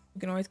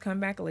 We can always come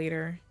back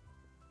later.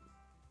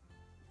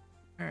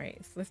 All right,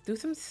 so let's do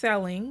some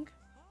selling.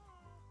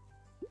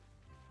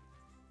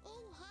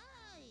 Oh,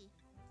 hi.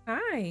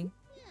 Hi.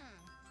 Yeah.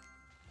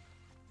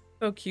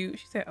 So cute.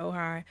 She said, oh,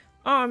 hi.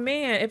 Oh,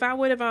 man, if I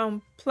would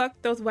have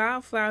plucked those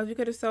wildflowers, we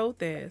could have sold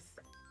this.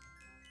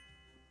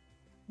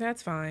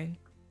 That's fine.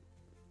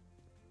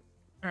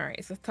 All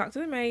right, so let's talk to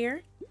the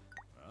mayor.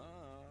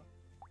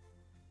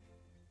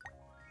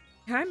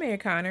 Hi, Mayor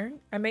Connor.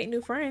 I made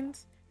new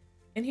friends.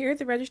 And here's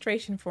the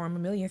registration form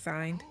Amelia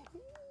signed.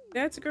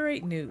 That's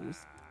great news.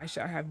 I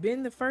shall have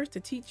been the first to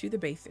teach you the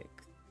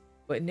basics.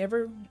 But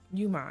never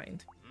you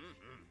mind.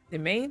 The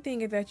main thing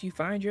is that you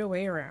find your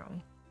way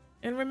around.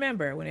 And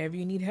remember, whenever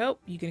you need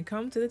help, you can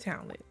come to the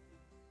townlet.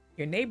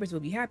 Your neighbors will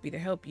be happy to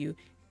help you.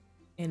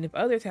 And if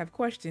others have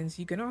questions,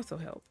 you can also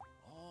help.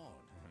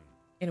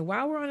 And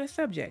while we're on the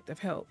subject of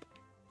help,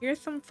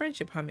 here's some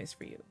friendship hummus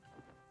for you.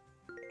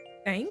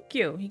 Thank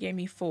you. He gave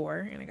me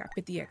 4 and I got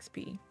 50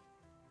 XP.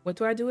 What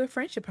do I do with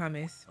friendship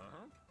hummus?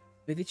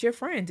 Visit your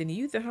friends and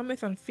use the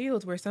hummus on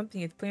fields where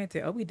something is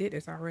planted. Oh, we did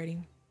this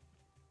already.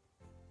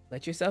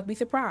 Let yourself be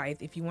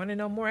surprised. If you want to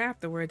know more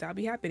afterwards, I'll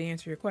be happy to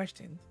answer your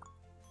questions.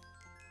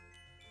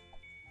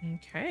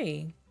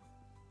 Okay.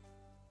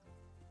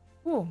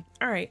 Cool.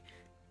 All right.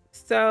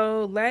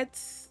 So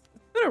let's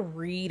go to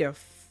read a...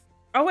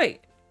 Oh, wait.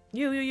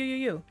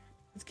 You.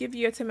 Let's give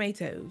you your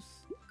tomatoes.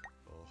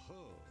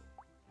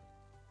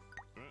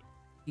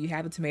 You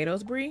have the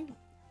tomatoes, Bree?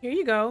 Here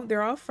you go.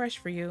 They're all fresh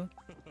for you.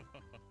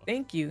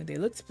 Thank you. They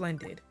look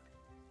splendid.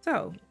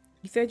 So,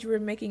 you said you were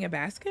making a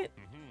basket?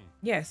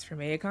 Yes, for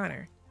Mayor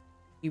Connor.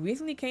 He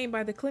recently came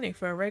by the clinic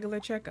for a regular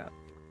checkup.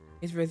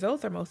 His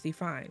results are mostly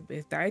fine, but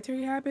his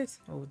dietary habits?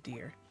 Oh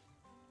dear.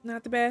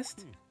 Not the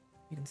best.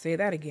 You can say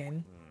that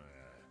again.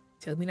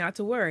 Tell me not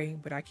to worry,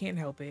 but I can't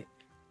help it.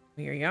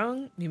 When you're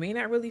young, you may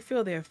not really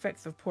feel the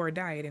effects of poor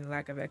diet and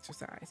lack of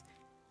exercise.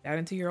 Not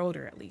until you're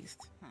older, at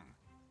least.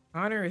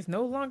 Connor is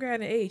no longer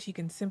at an age he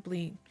can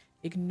simply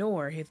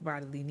ignore his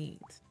body's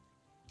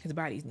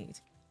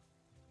needs.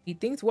 He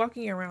thinks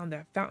walking around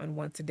that fountain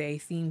once a day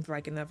seems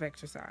like enough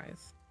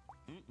exercise.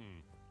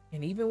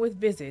 And even with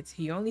visits,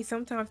 he only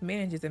sometimes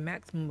manages a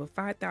maximum of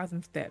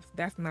 5,000 steps.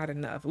 That's not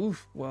enough.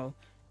 Oof, well,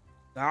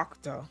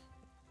 doctor,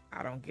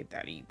 I don't get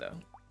that either.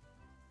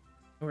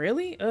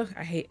 Really? Ugh,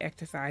 I hate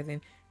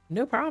exercising.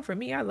 No problem for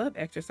me. I love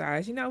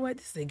exercise. You know what?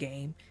 This is a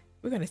game.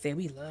 We're going to say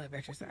we love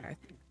exercise.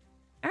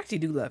 I actually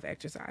do love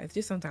exercise.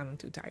 Just sometimes I'm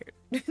too tired.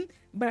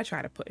 But I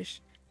try to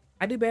push.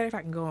 I do better if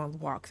I can go on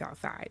walks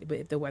outside. But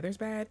if the weather's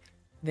bad,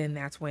 then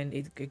that's when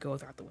it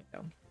goes out the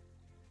window.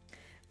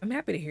 I'm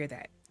happy to hear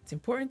that. It's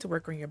important to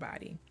work on your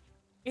body.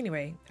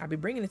 Anyway, I'll be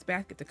bringing this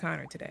basket to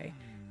Connor today.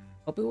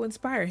 Hope it will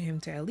inspire him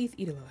to at least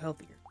eat a little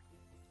healthier.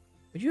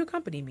 Would you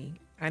accompany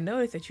me? I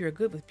noticed that you are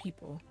good with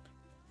people.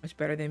 Much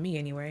better than me,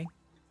 anyway.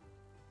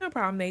 No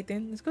problem,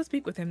 Nathan. Let's go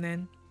speak with him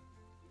then.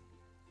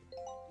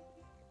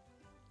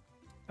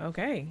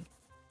 Okay.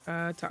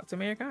 Talk to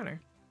Mayor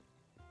Connor.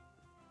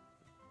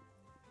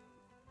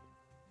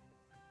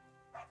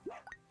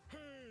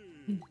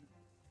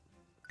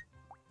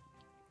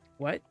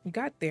 What you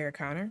got there,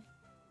 Connor?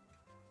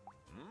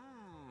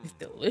 This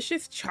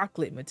delicious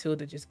chocolate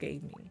Matilda just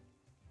gave me.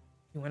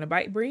 You want a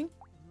bite, Bree?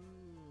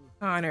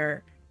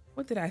 Connor,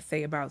 what did I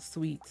say about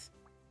sweets?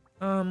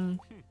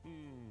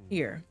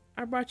 Here,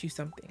 I brought you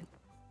something.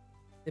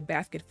 The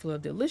basket full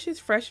of delicious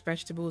fresh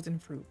vegetables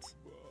and fruits.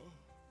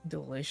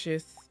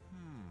 Delicious.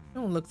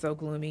 Don't look so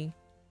gloomy.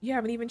 You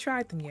haven't even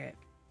tried them yet.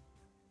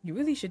 You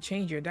really should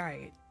change your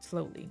diet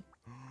slowly.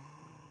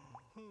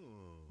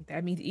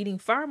 That means eating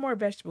far more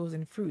vegetables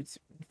and fruits,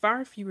 and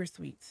far fewer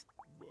sweets.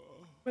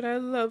 But I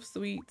love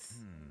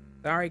sweets.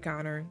 Sorry,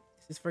 Connor.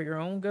 This is for your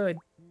own good.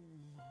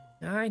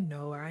 I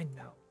know.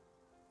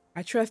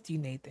 I trust you,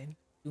 Nathan.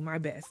 Do my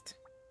best.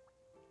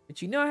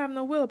 But you know I have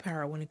no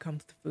willpower when it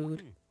comes to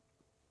food.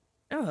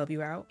 I'll help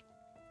you out.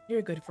 You're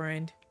a good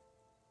friend.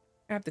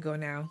 I have to go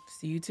now.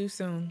 See you too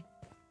soon.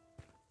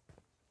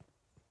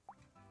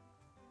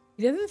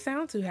 He doesn't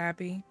sound too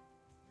happy.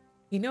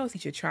 He knows he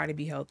should try to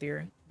be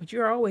healthier, but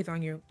you're always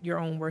on your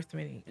own worst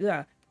enemy.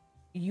 Ugh.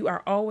 You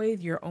are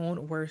always your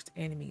own worst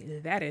enemy.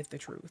 That is the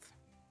truth.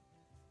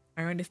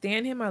 I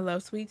understand him. I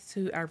love sweets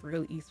too. I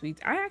rarely eat sweets.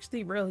 I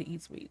actually rarely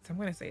eat sweets. I'm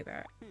going to say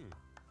that.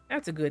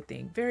 That's a good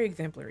thing. Very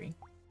exemplary.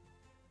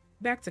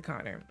 Back to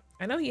Connor.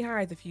 I know he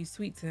hides a few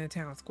sweets in the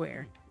town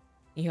square.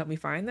 Can you help me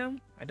find them?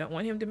 I don't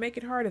want him to make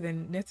it harder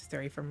than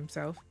necessary for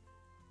himself.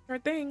 Sure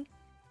thing.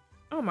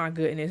 Oh my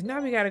goodness.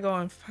 Now we got to go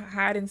and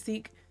hide and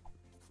seek.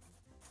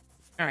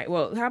 All right.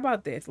 Well, how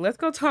about this? Let's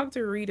go talk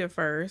to Rita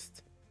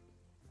first.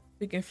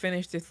 We can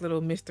finish this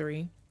little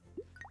mystery.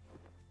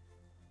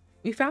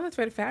 We found this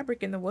red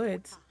fabric in the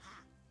woods.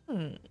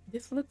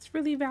 This looks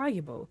really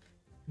valuable.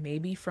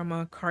 Maybe from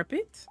a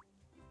carpet?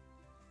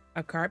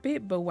 A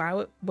carpet? But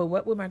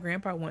what would my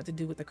grandpa want to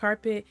do with the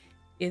carpet?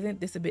 Isn't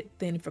this a bit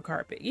thin for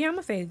carpet? Yeah, I'm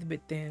gonna say it's a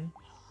bit thin.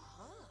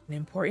 An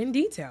important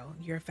detail.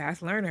 You're a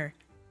fast learner.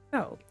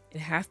 So, it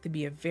has to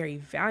be a very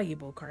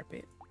valuable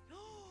carpet.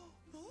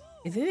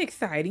 Isn't it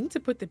exciting to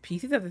put the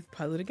pieces of this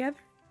puzzle together?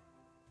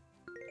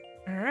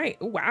 All right.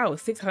 Oh, wow,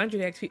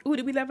 600 XP. Ooh,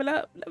 did we level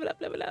up?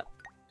 Level up.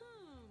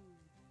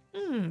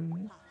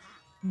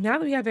 Now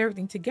that we have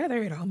everything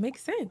together, it all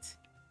makes sense.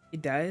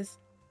 It does.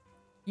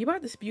 You're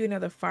about to spew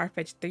another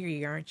far-fetched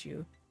theory, aren't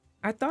you?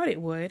 I thought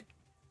it would.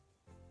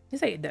 You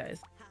say it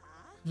does.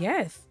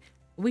 Yes.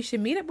 We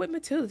should meet up with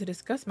Matilda to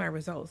discuss my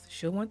results.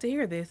 She'll want to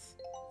hear this.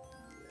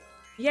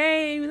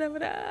 Yay, we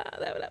leveled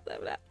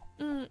up.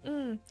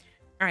 All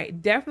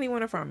right, definitely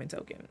want a farming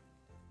token.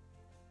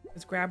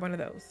 Let's grab one of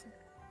those.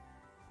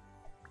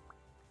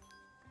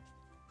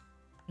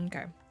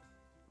 Okay.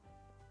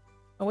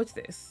 Oh, what's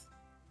this?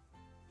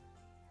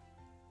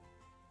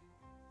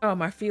 Oh,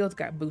 my fields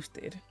got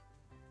boosted.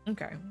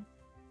 Okay.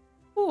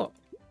 Cool.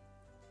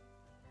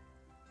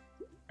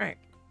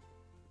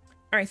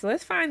 All right, so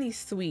let's find these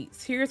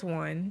sweets. Here's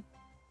one.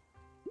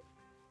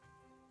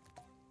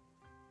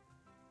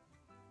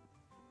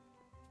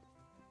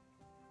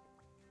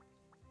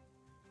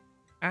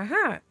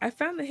 Aha, I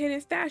found the hidden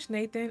stash,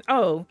 Nathan.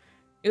 Oh,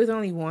 it was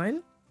only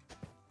one?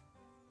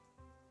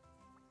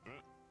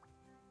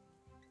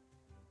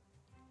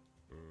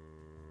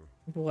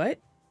 What?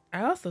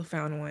 I also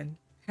found one.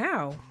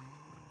 How?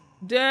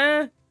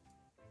 Duh.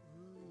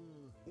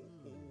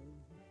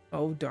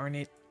 Oh, darn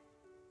it.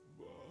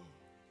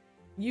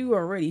 You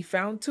already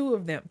found two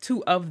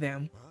of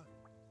them.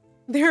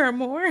 There are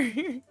more.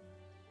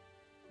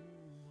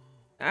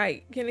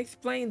 I can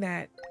explain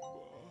that.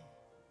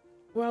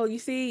 Well, you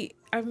see,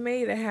 I've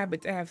made a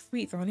habit to have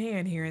sweets on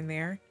hand here and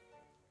there.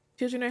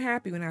 Children are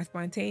happy when I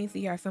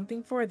spontaneously have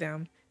something for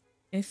them,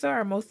 and so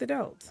are most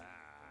adults.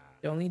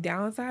 The only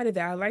downside is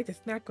that I like to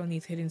snack on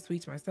these hidden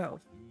sweets myself.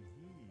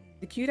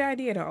 It's a cute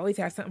idea to always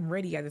have something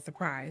ready as a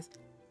surprise.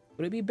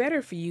 Would it be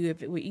better for you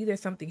if it were either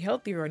something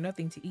healthier or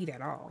nothing to eat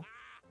at all?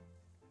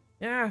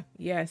 Ah,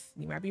 yes,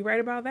 you might be right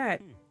about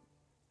that.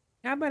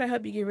 How about I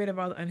help you get rid of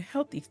all the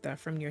unhealthy stuff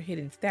from your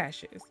hidden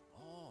stashes?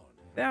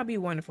 That'll be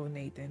wonderful,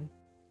 Nathan.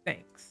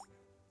 Thanks.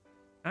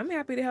 I'm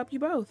happy to help you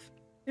both,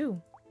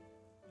 too.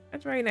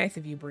 That's very nice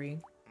of you, Bree.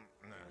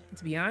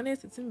 To be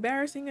honest, it's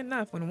embarrassing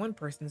enough when one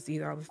person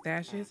sees all the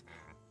stashes.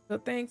 So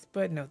thanks,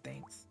 but no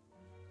thanks.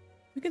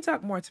 We can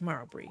talk more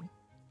tomorrow, Bree.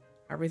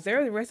 I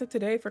reserve the rest of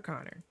today for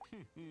Connor.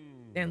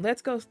 Then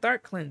let's go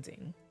start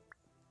cleansing.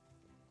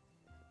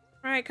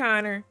 All right,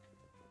 Connor.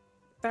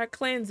 Start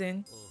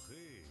cleansing.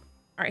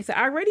 All right, so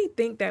I already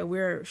think that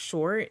we're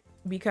short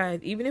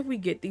because even if we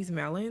get these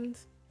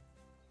melons,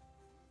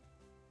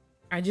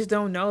 I just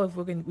don't know if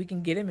we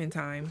can get him in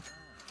time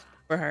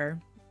for her,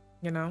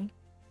 you know?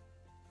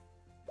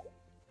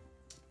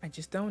 I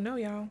just don't know,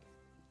 y'all.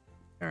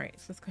 All right,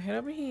 so let's go head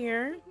over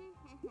here.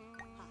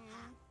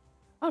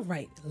 All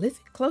right,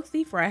 listen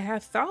closely, for I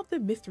have solved the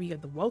mystery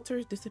of the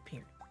Walters'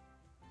 disappearance.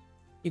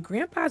 Your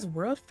grandpa's a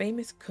world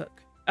famous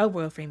cook,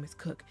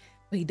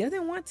 but he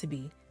doesn't want to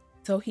be.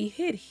 So he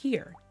hid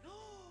here.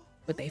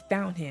 But they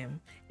found him,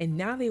 and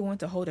now they want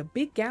to hold a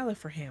big gala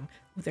for him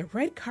with a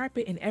red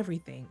carpet and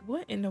everything.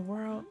 What in the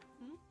world?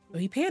 So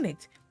he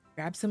panicked,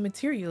 grabbed some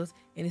materials,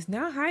 and is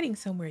now hiding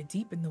somewhere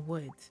deep in the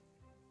woods.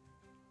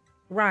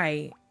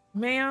 Right,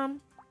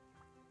 ma'am?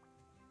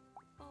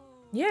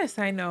 Yes,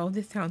 I know,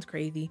 this sounds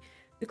crazy.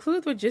 The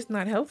clues were just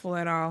not helpful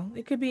at all.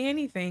 It could be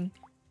anything.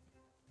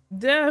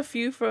 Duh,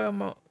 for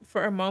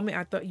a moment,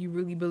 I thought you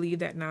really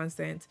believed that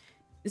nonsense.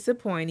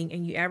 Disappointing,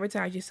 and you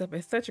advertise yourself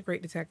as such a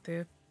great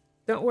detective.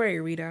 Don't worry,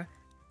 Rita.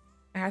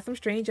 I had some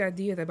strange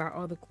ideas about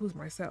all the clues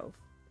myself.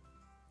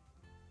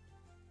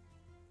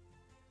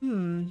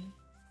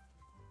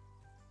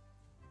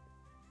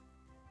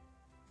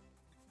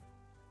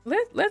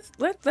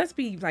 Let's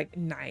be like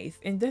nice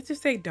and let's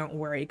just say don't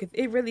worry, because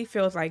it really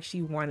feels like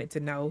she wanted to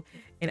know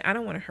and I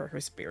don't want to hurt her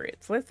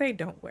spirits. Let's say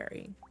don't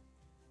worry.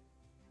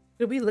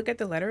 Should we look at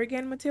the letter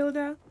again,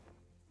 Matilda?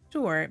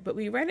 Sure, but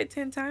we read it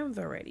 10 times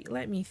already.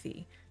 Let me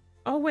see.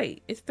 Oh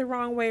wait, it's the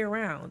wrong way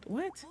around.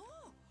 What?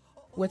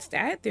 What's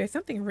that? There's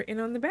something written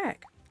on the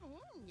back.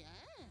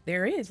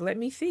 There is. Let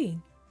me see.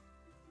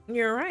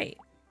 You're right.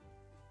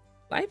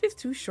 Life is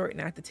too short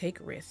not to take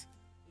risks.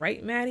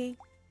 Right, Maddie?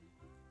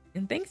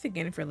 And thanks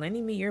again for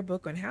lending me your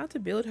book on how to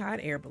build hot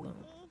air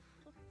balloons.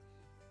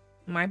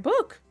 My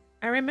book?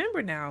 I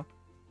remember now.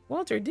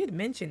 Walter did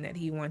mention that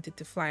he wanted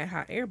to fly a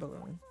hot air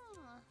balloon.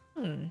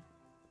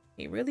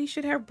 He really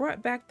should have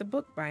brought back the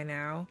book by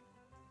now.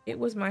 It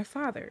was my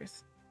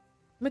father's.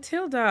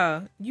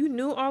 Matilda, you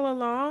knew all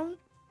along?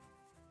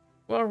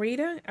 Well,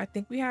 Rita, I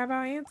think we have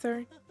our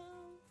answer.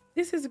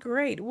 This is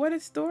great. What a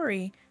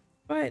story.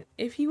 But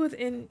if he was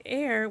in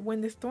air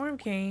when the storm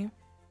came,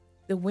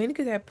 the wind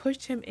could have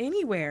pushed him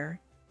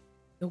anywhere.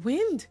 The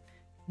wind?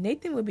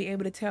 Nathan would be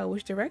able to tell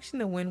which direction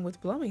the wind was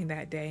blowing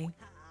that day.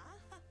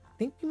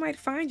 Think you might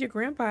find your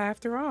grandpa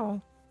after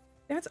all.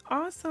 That's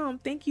awesome.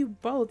 Thank you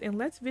both. And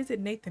let's visit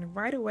Nathan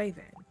right away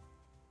then.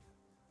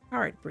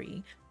 Heart,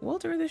 Bree.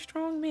 Walter is a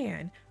strong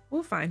man.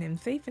 We'll find him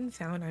safe and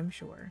sound, I'm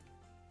sure.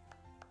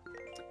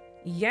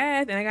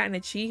 Yes, and I got an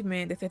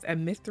achievement that says a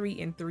mystery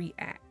in 3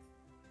 acts.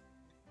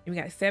 And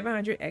we got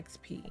 700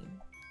 XP.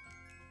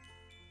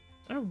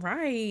 All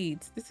right,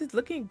 this is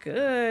looking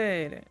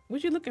good.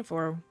 What you looking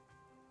for?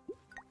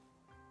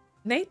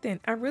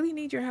 Nathan, I really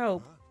need your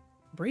help.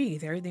 Bree,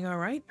 is everything all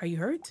right? Are you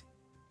hurt?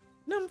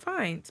 No, I'm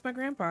fine. It's my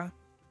grandpa.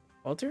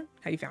 Walter,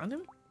 have you found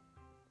him?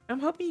 I'm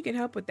hoping you can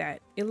help with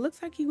that. It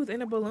looks like he was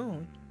in a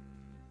balloon.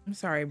 I'm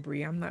sorry,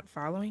 Bree, I'm not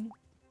following.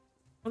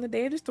 On the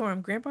day of the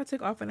storm, Grandpa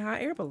took off in a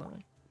hot air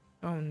balloon.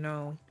 Oh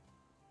no.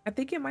 I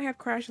think it might have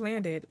crash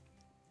landed.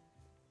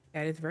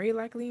 That is very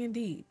likely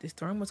indeed. The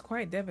storm was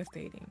quite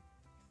devastating.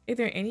 Is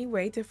there any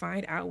way to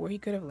find out where he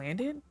could have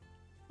landed?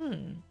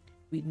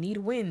 We'd need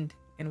wind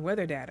and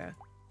weather data.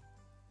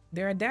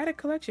 There are data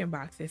collection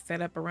boxes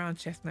set up around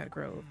Chestnut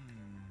Grove,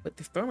 but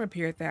the storm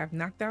appears to have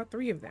knocked out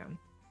 3 of them.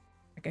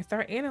 I can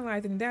start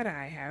analyzing data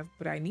I have,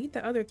 but I need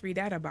the other 3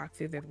 data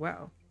boxes as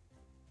well.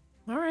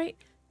 Alright,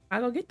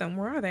 I'll go get them.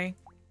 Where are they?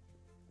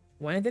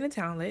 One is in a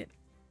townlet,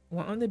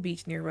 one on the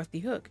beach near Rusty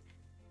Hook,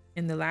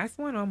 and the last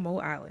one on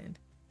Mole Island.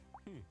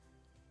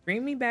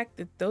 Bring me back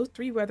those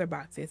 3 weather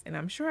boxes, and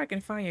I'm sure I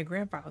can find your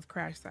grandfather's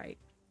crash site.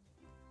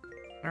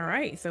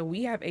 Alright, so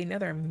we have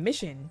another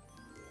mission.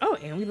 Oh,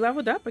 and we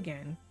leveled up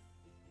again.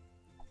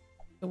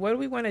 So what do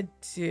we want to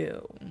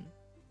do?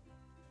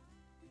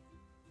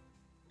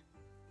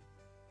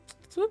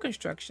 Let's do a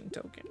construction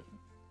token.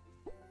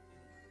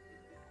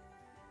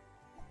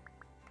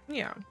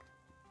 Yeah.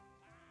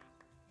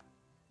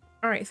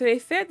 Alright, so they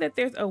said that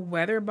there's a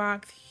weather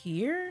box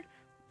here.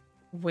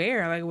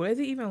 Where? Like, what does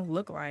it even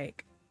look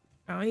like?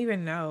 I don't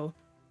even know.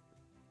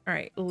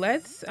 Alright,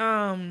 let's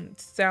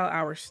sell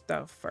our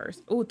stuff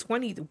first. Oh,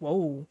 20.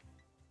 Whoa.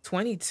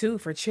 22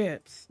 for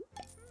chips.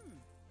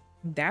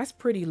 That's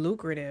pretty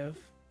lucrative.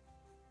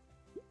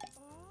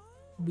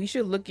 We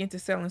should look into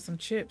selling some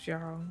chips,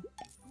 y'all.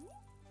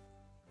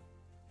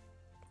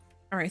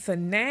 Alright, so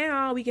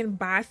now we can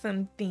buy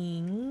some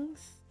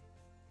things.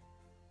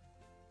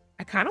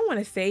 I kind of want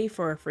to save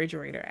for a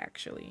refrigerator,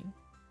 actually.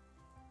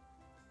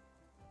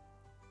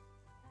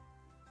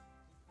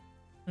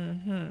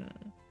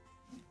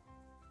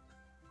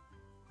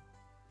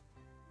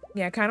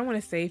 Yeah, I kind of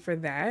want to save for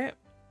that.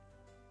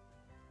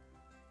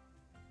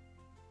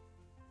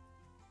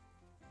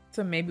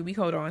 So maybe we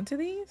hold on to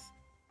these?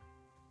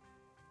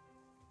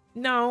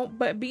 No,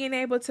 but being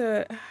able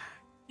to...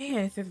 Man,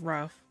 this is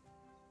rough.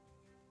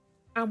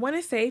 I want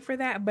to save for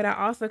that, but I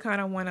also kind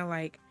of want to,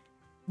 like,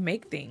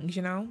 make things,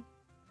 you know?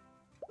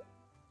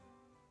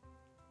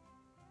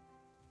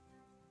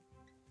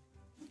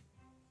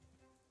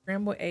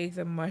 Scrambled eggs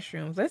and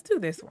mushrooms. Let's do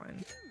this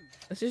one.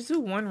 Let's just do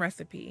one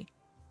recipe.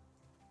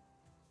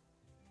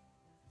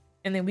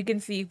 And then we can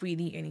see if we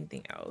need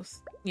anything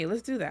else. Yeah,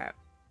 let's do that.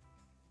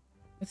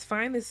 Let's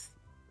find this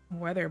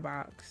weather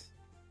box.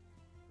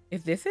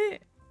 Is this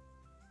it?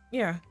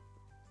 Yeah.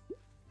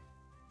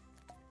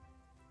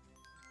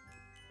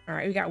 All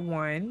right, we got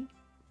 1.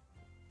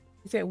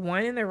 You said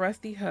 1 in the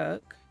Rusty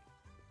Hook.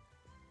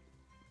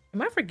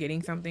 Am I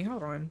forgetting something?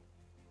 Hold on.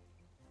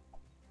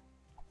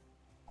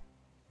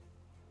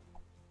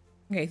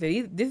 Okay, so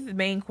this is the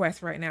main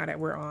quest right now that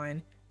we're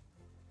on.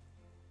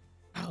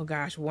 Oh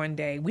gosh, one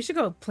day. We should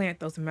go plant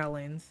those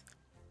melons.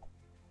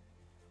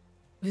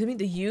 We need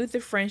to use the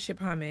friendship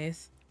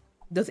hummus.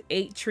 Those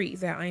 8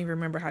 treats that I don't even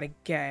remember how to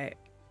get.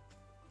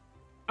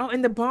 Oh,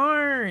 in the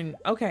barn.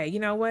 Okay, you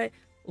know what?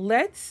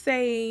 Let's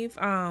save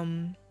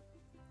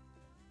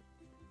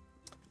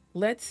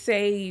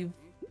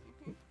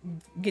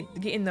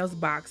getting those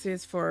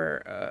boxes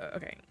for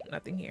okay,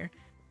 nothing here.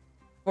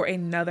 For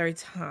another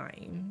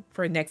time,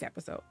 for next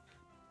episode.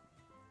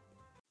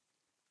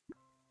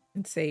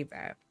 And save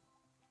that.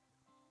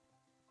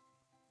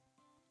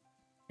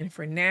 And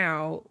for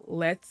now,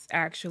 let's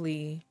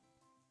actually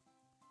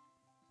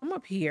come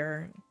up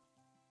here.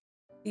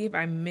 See if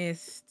I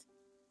missed.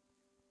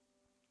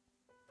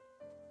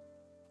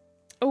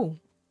 Oh.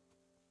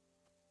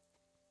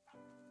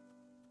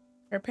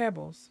 They're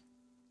pebbles.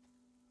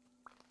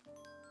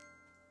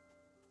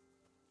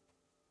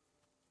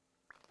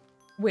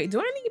 Wait, do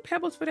I need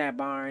pebbles for that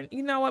barn?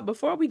 You know what?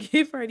 Before we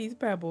give her these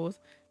pebbles,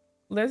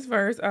 let's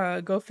first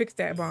go fix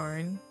that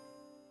barn.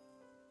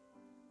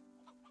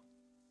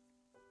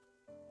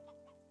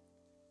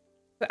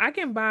 So I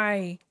can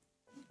buy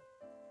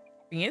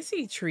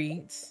fancy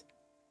treats.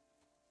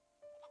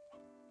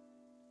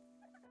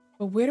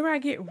 But where do I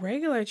get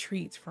regular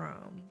treats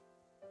from?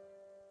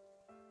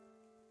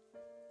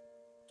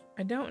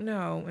 I don't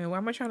know. And why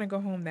am I trying to go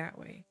home that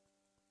way?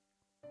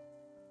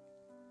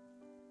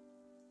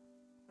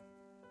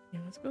 Yeah,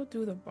 let's go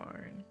do the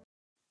barn.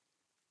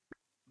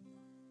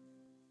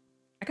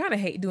 I kind of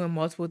hate doing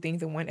multiple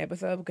things in one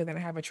episode because then I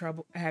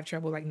have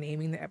trouble like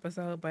naming the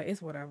episode, but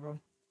it's whatever.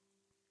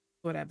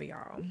 Whatever,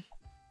 y'all.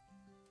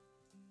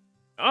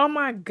 Oh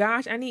my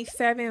gosh, I need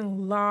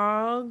 7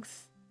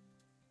 logs.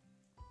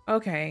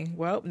 Okay,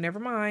 well, never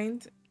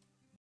mind.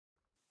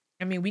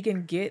 I mean, we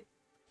can get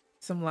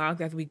some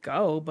logs as we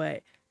go,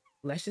 but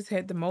let's just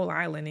head to Mole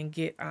Island and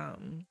get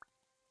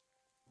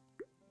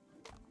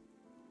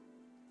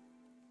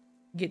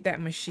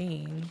that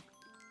machine.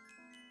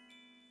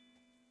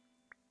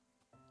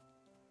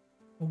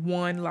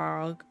 1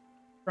 log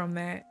from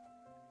that.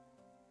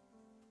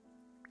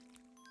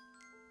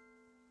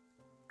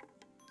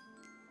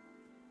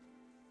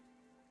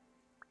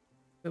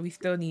 So we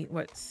still need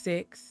what,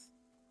 6?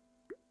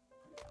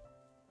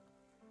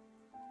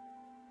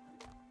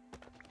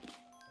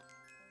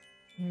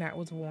 And that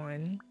was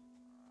 1.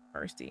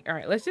 Thirsty. All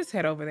right, let's just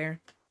head over there.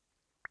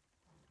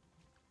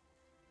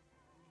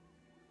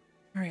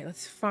 All right,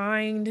 let's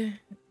find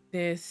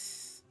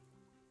this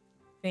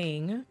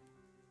thing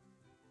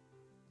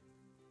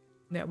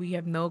that we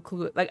have no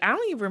clue. Like, I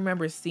don't even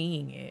remember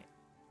seeing it.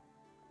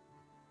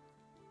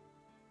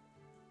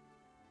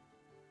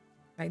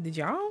 Like, did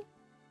y'all?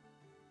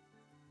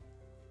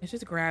 Let's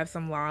just grab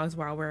some logs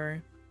while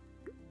we're...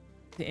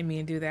 Didn't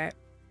mean to do that.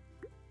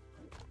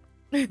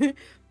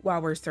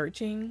 While we're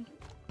searching.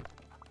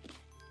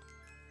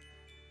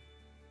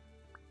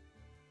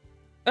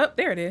 Oh,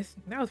 there it is.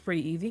 That was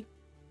pretty easy.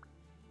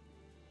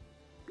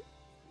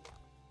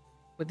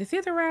 But this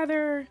is a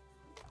rather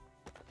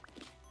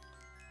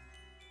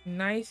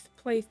nice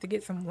place to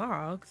get some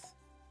logs.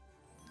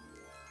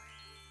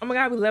 Oh my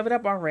god, we leveled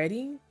up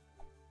already?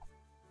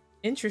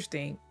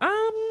 Interesting.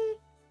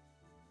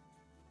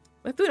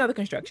 Let's do another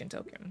construction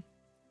token.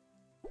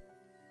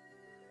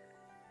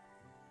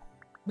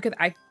 Because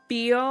I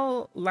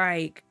feel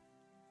like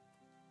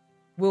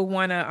we'll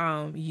want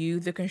to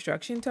use the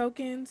construction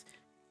tokens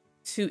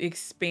to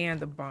expand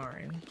the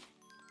barn.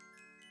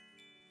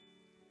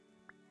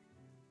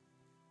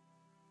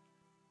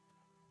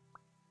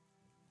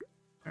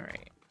 All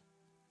right.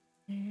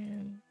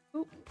 And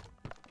oop.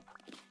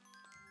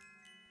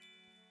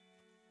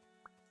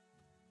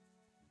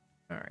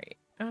 All right.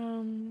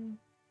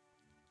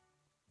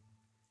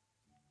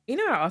 You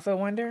know what I also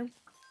wonder?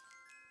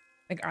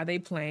 Like, are they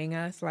playing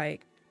us?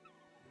 Like,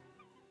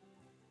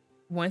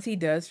 once he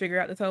does figure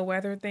out this whole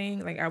weather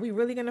thing, like, are we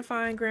really gonna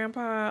find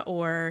Grandpa,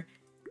 or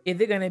is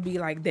it gonna be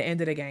like the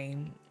end of the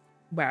game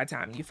by the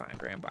time you find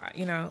Grandpa?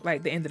 You know,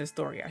 like the end of the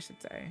story, I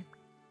should say.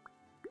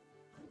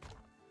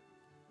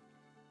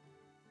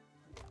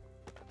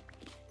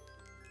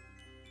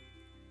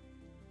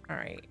 All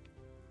right.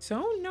 So I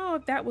don't know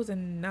if that was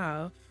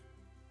enough.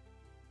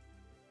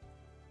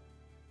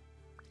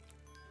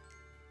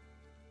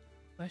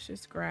 Let's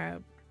just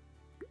grab.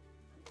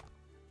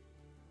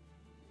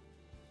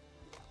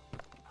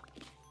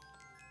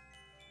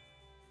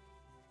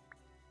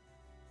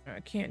 I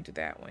can't do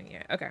that one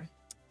yet. Okay.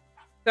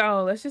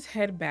 So let's just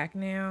head back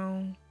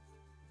now.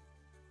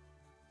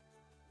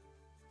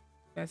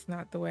 That's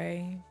not the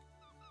way.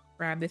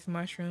 Grab this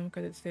mushroom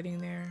because it's sitting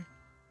there.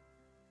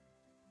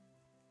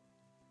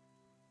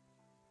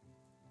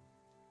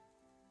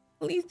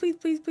 Please, please,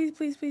 please, please,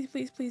 please, please,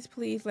 please, please,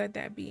 please let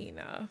that be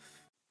enough.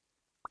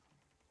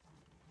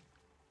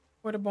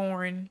 For the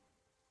barn.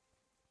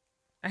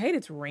 I hate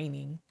it's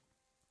raining.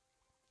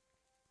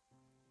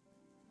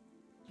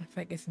 I feel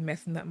like it's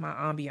messing up my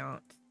ambiance.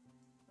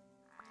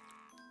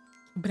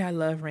 but I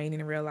love rain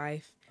in real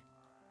life.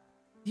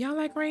 Do y'all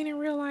like rain in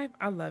real life?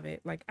 I love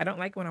it. Like, I don't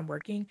like when I'm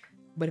working,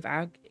 but if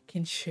I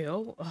can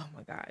chill, oh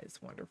my God,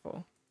 it's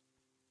wonderful.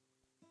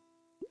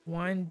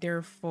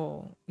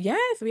 Wonderful.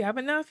 Yes, we have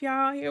enough,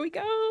 y'all. Here we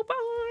go.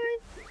 Bye.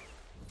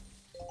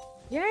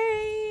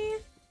 Yay.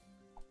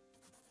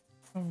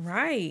 All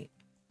right.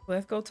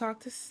 Let's go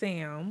talk to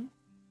Sam.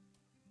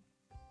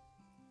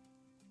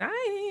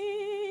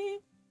 Hi.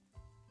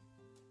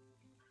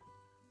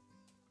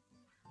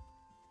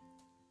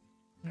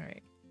 All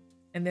right.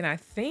 And then I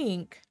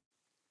think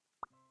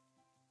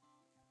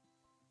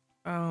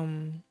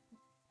Sam's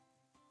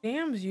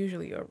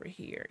usually over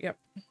here. Yep.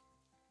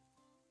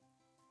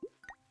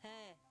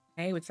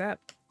 Hey, what's up?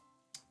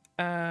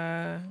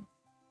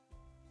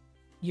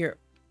 You're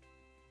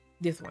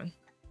this one.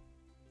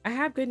 I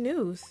have good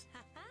news.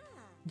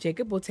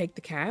 Jacob will take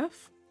the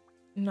calf?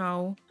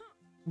 No.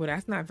 Well,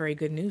 that's not very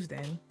good news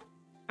then.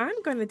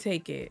 I'm gonna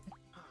take it.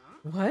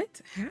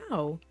 What?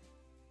 How?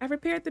 I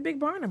repaired the big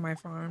barn on my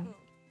farm.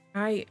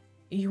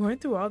 You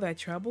went through all that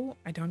trouble?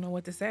 I don't know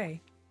what to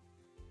say.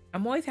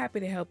 I'm always happy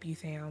to help you,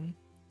 Sam.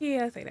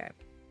 Yeah, say that.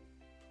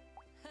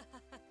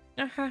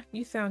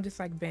 You sound just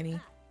like Benny.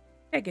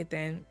 Take it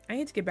then. I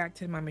need to get back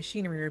to my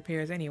machinery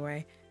repairs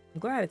anyway. I'm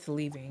glad it's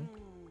leaving.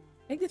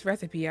 Take this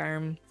recipe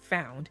I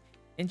found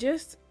and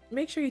just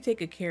make sure you take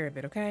good care of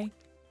it, okay?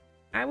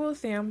 I will,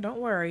 Sam. Don't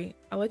worry.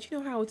 I'll let you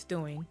know how it's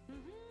doing.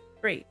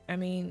 Great. I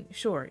mean,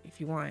 sure, if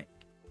you want.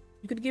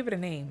 You could give it a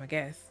name, I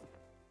guess.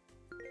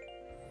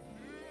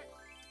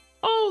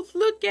 Oh,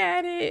 look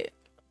at it.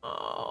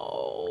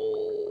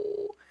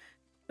 Oh.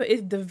 So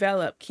it's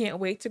developed. Can't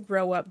wait to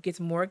grow up. Gets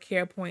more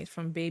care points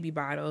from baby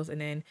bottles.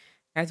 And then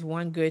has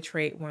one good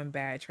trait, one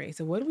bad trait.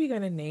 So what are we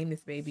going to name this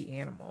baby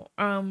animal?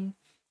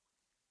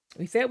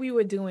 We said we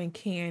were doing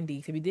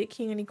candy. So we did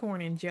candy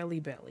corn and jelly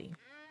belly.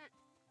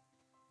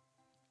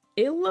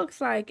 It looks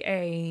like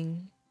a...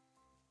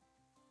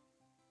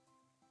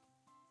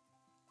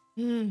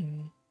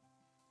 Can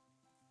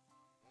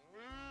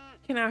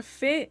I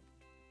fit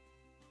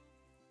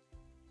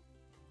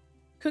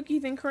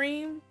cookies and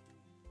cream?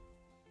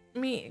 I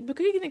mean, but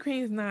cookies and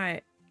cream is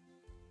not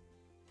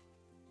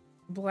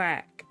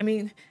black. I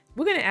mean,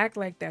 we're gonna act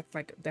like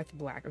that's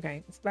black,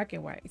 okay? It's black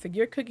and white. So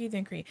you're cookies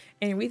and cream.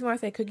 And the reason why I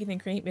say cookies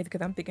and cream is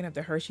because I'm thinking of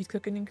the Hershey's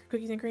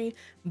cookies and cream,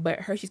 but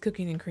Hershey's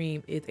cookies and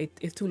cream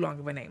is too long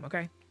of a name,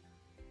 okay?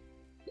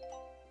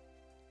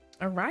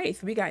 All right,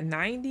 so we got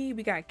 90,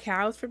 we got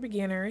cows for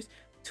beginners,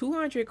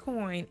 200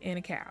 coin, and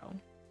a cow.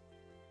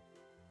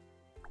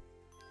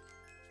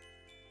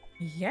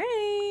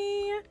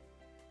 Yay!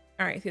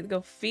 All right, so let's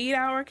go feed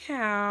our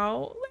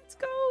cow. Let's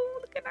go,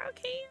 look at our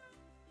cow.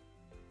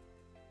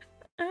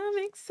 I'm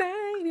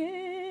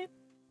excited,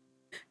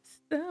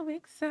 so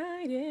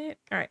excited.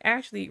 All right,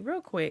 actually,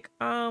 real quick,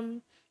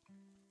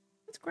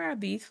 let's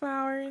grab these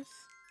flowers.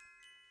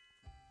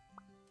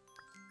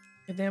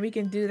 And then we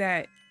can do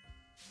that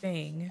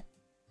thing.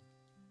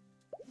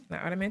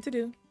 Not what I meant to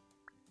do.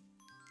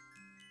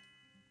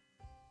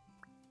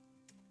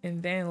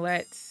 And then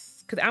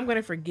let's, because I'm going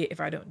to forget if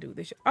I don't do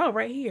this. Oh,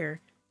 right here.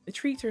 The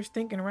treats are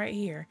stinking right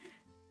here.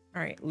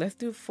 All right, let's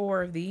do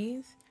 4 of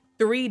these.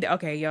 3.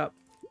 Okay, yup.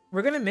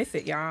 We're going to miss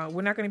it, y'all.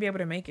 We're not going to be able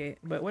to make it,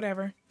 but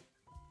whatever.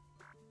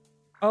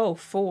 Oh,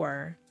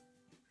 4.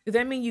 Does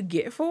that mean you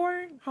get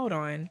 4? Hold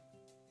on.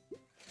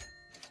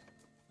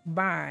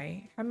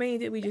 Bye. How many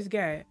did we just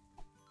get?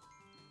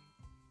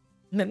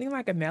 Nothing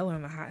like a melon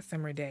on a hot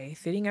summer day,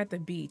 sitting at the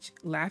beach,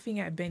 laughing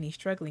at Benny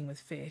struggling with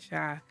fish.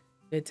 Ah,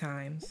 good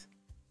times.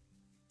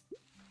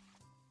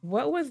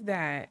 What was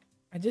that?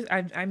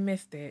 I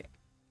missed it.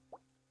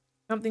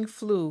 Something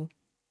flew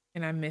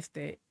and I missed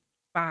it.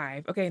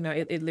 5. Okay, no,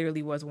 it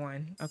literally was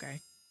 1. Okay.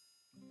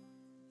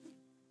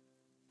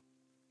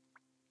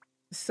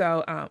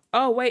 So,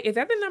 oh wait, is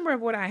that the number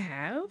of what I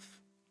have?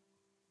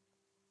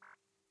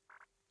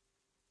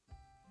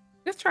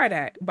 Let's try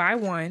that. Buy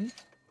 1.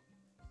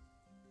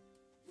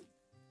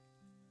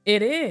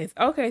 It is.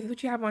 Okay, that's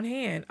what you have on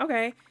hand.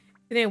 Okay.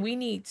 And then we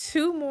need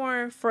 2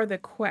 more for the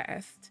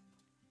quest.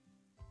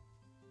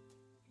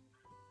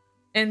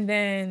 And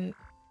then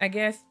I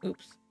guess,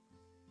 oops,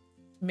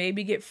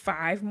 maybe get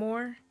 5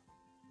 more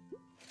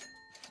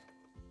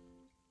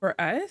for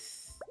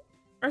us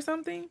or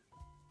something,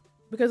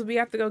 because we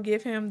have to go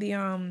give him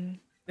the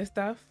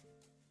stuff.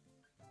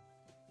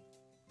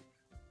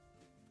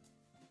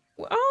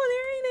 Oh,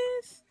 there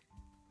it is.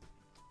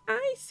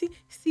 Hi,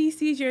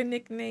 Cece's your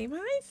nickname.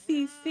 Hi,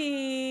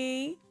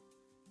 Cece.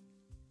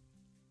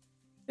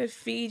 To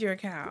feed your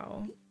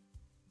cow.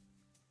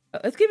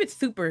 Let's give it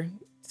super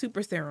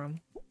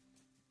serum.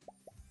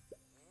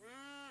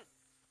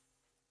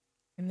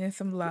 And then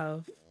some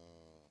love.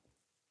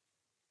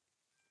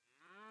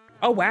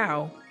 Oh,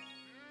 wow.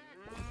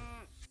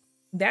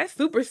 That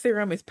super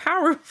serum is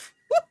powerful.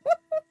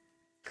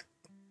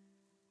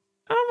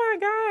 Oh my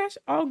gosh.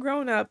 All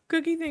grown up,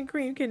 cookies and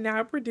cream can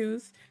now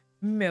produce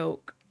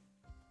milk.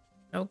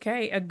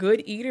 Okay, a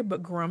good eater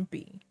but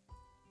grumpy.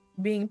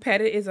 Being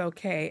petted is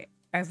okay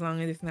as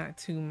long as it's not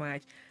too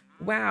much.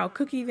 Wow,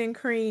 cookies and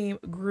cream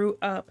grew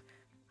up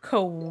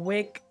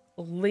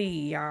quickly,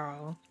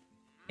 y'all.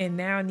 And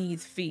now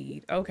needs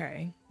feed.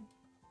 Okay.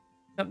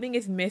 Something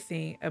is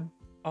missing.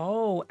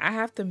 Oh, I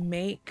have to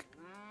make...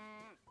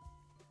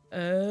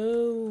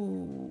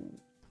 Oh.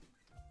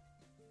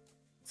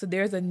 So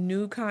there's a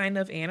new kind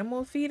of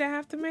animal feed I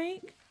have to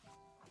make?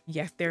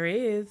 Yes, there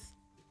is.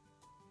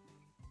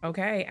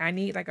 Okay, I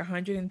need like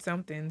 100 and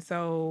something.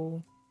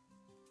 So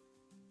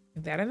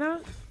is that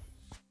enough?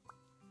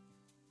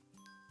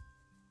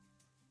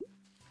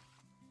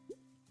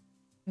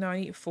 No,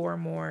 I need 4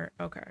 more.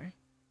 Okay.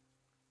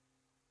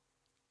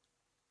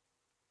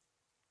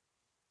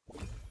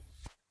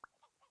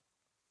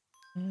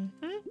 All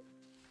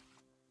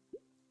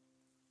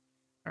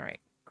right,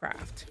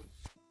 craft.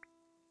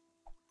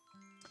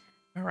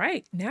 All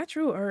right,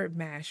 natural herb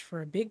mash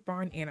for big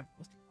barn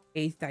animals.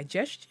 Aids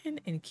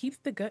digestion and keeps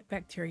the gut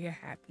bacteria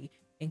happy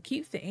and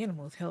keeps the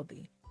animals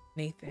healthy.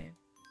 Nathan.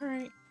 All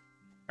right.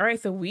 All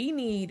right, so we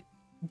need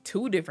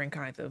 2 different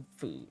kinds of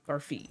food or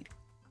feed.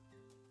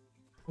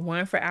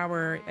 One for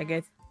our, I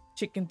guess,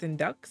 chickens and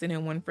ducks, and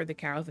then one for the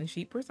cows and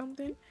sheep or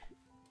something.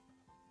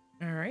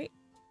 All right.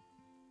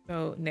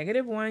 So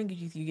 -1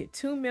 gives you get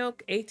 2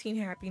 milk, 18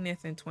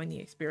 happiness, and 20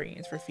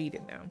 experience for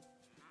feeding them.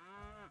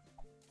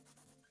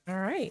 All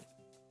right.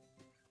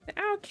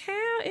 Our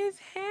cow is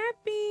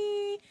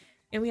happy.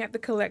 And we have to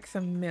collect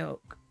some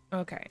milk.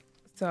 Okay.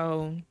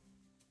 So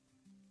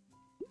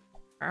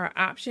our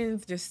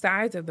options, just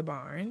size of the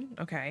barn.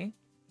 Okay.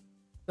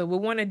 So we'll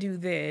want to do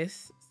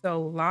this.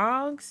 So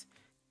logs,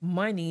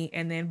 money,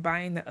 and then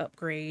buying the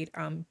upgrade.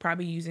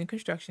 Probably using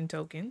construction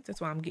tokens.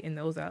 That's why I'm getting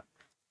those up.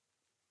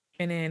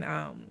 And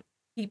then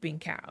keeping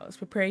cows.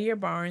 Prepare your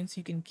barn so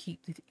you can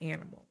keep these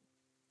animals.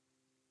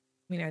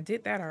 I mean, I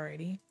did that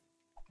already.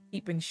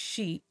 Keeping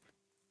sheep.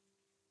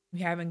 We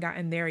haven't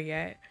gotten there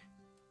yet.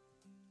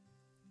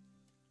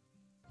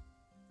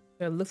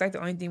 So it looks like the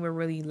only thing we're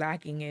really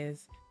lacking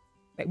is,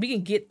 like, we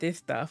can get this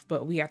stuff,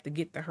 but we have to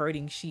get the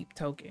herding sheep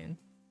token.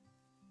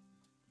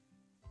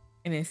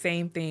 And then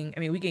same thing, I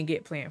mean, we can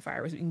get plant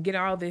fibers. We can get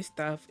all this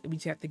stuff. We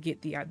just have to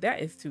get the,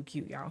 that is too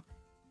cute, y'all.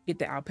 Get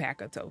the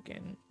alpaca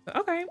token. So,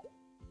 okay.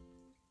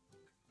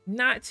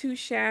 Not too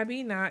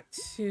shabby, not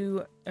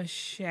too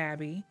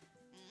shabby.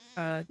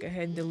 Go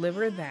ahead and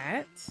deliver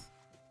that.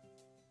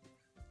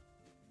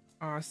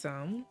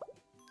 Awesome.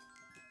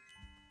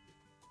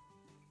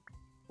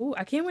 Ooh,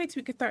 I can't wait till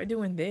we can start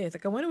doing this.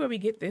 Like, I wonder where we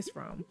get this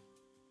from.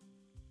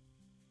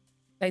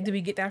 Like, did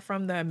we get that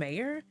from the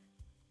mayor?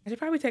 I should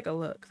probably take a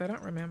look because I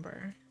don't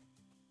remember.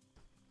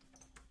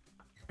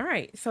 All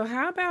right, so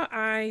how about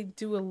I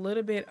do a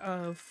little bit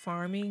of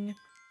farming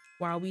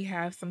while we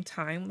have some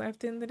time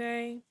left in the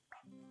day?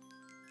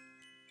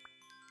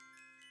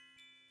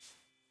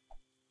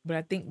 But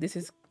I think this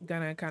is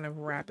gonna kind of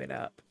wrap it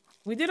up.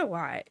 We did a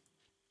lot.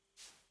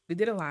 We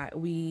did a lot.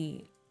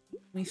 We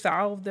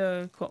solved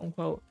the quote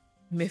unquote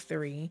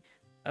mystery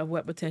of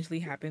what potentially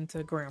happened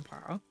to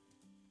Grandpa.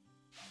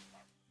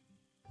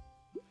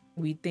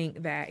 We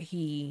think that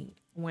he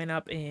went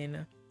up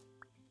in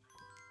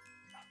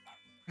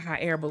a hot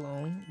air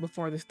balloon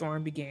before the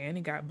storm began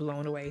and got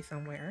blown away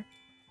somewhere.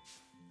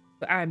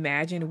 But I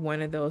imagine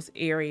one of those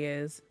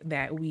areas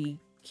that we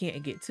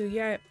can't get to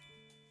yet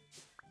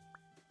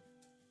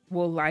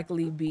will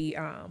likely be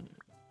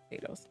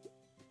potatoes.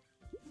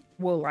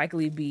 Will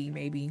likely be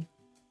maybe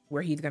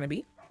where he's gonna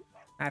be.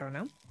 I don't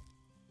know.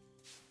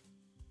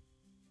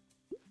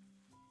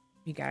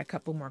 We got a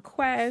couple more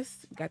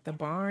quests. We got the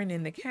barn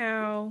and the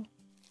cow.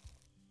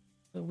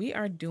 So we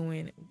are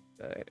doing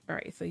good. All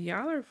right, so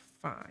y'all are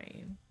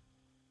fine.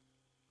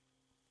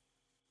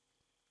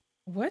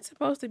 What's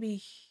supposed to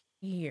be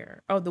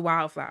here? Oh, the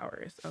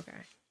wildflowers.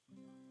 Okay.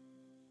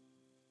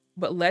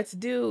 But let's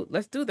do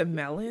the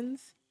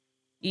melons,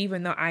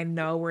 even though I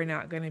know we're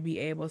not gonna be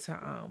able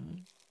to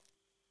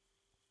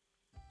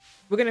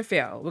we're gonna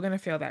fail. We're gonna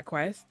fail that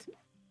quest.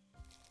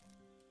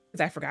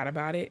 Because I forgot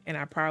about it, and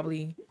I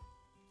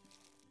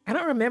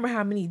don't remember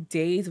how many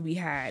days we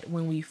had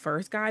when we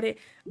first got it,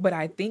 but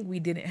I think we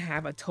didn't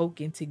have a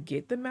token to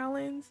get the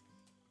melons.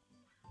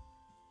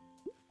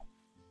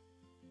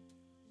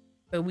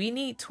 So we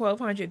need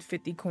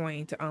 1,250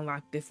 coin to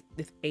unlock this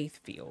 8th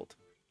field.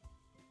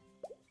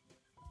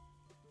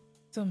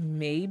 So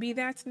maybe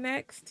that's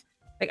next.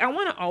 Like, I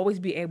want to always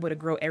be able to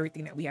grow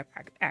everything that we have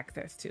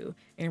access to.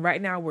 And right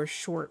now we're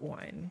short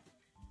one.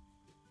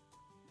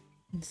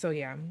 So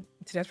yeah,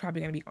 so that's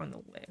probably going to be on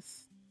the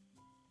list.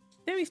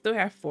 Then we still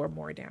have 4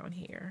 more down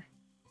here.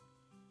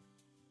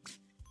 All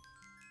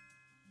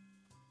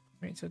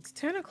right, so it's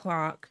 10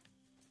 o'clock.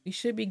 We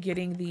should be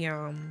getting the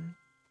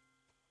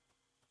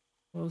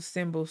little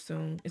symbol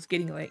soon. It's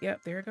getting late.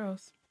 Yep, there it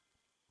goes.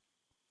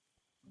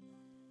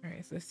 All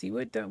right, so let's see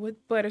what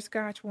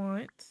Butterscotch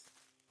wants.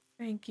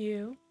 Thank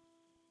you.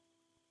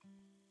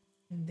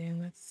 And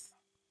then let's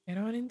head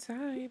on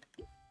inside.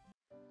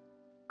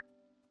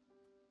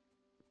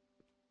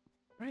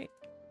 All right,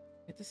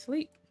 get to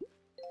sleep.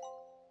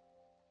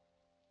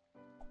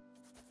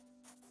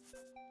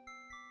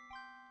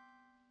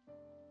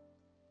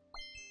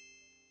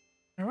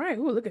 All right.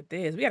 Ooh, look at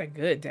this. We had a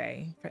good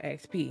day for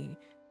XP.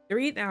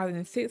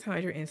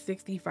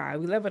 3,665.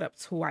 We leveled up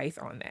twice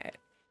on that.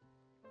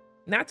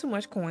 Not too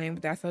much coin,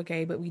 but that's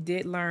okay. But we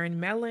did learn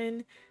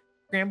melon,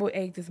 scrambled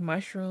eggs is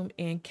mushroom,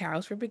 and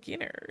cows for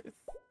beginners.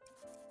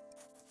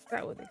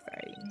 That was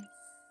exciting.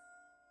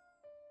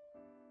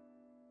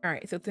 All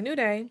right, so it's a new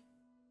day.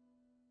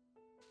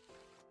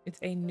 It's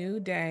a new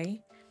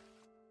day.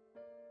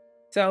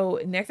 So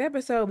next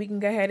episode, we can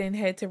go ahead and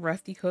head to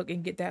Rusty Cook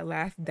and get that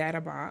last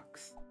data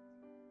box.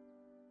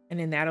 And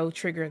then that'll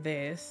trigger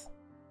this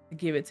to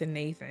give it to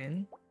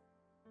Nathan.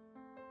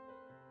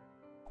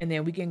 And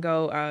then we can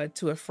go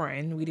to a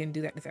friend. We didn't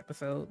do that this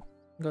episode.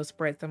 Go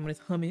spread some of this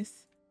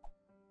hummus.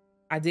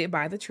 I did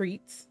buy the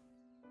treats.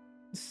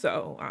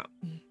 So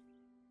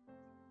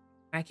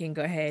I can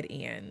go ahead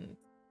and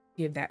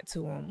give that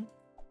to him.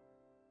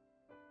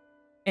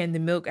 And the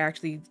milk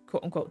actually,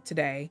 quote unquote,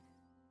 today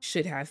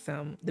should have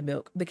some,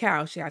 the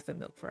cow should have some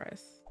milk for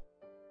us.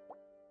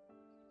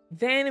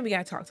 Then we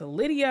got to talk to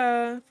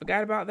Lydia.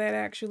 Forgot about that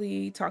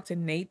actually. Talk to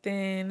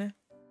Nathan.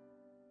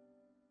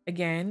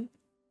 Again,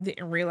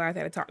 didn't realize I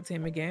had to talk to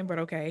him again, but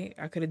okay.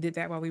 I could have did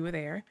that while we were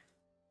there.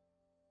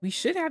 We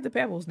should have the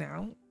pebbles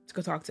now. Let's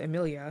go talk to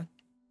Amelia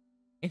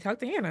and talk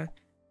to Hannah.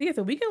 Yeah,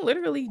 so we can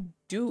literally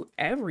do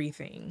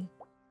everything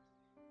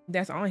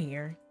that's on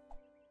here.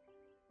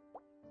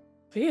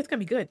 So yeah, it's gonna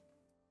be good.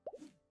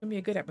 It's gonna be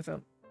a good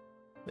episode.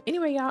 But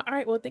anyway, y'all, all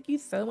right, well, thank you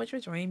so much for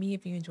joining me.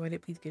 If you enjoyed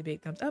it, please give a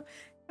big thumbs up,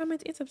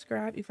 comment, and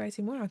subscribe if I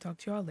see more. I'll talk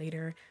to y'all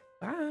later.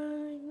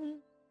 Bye.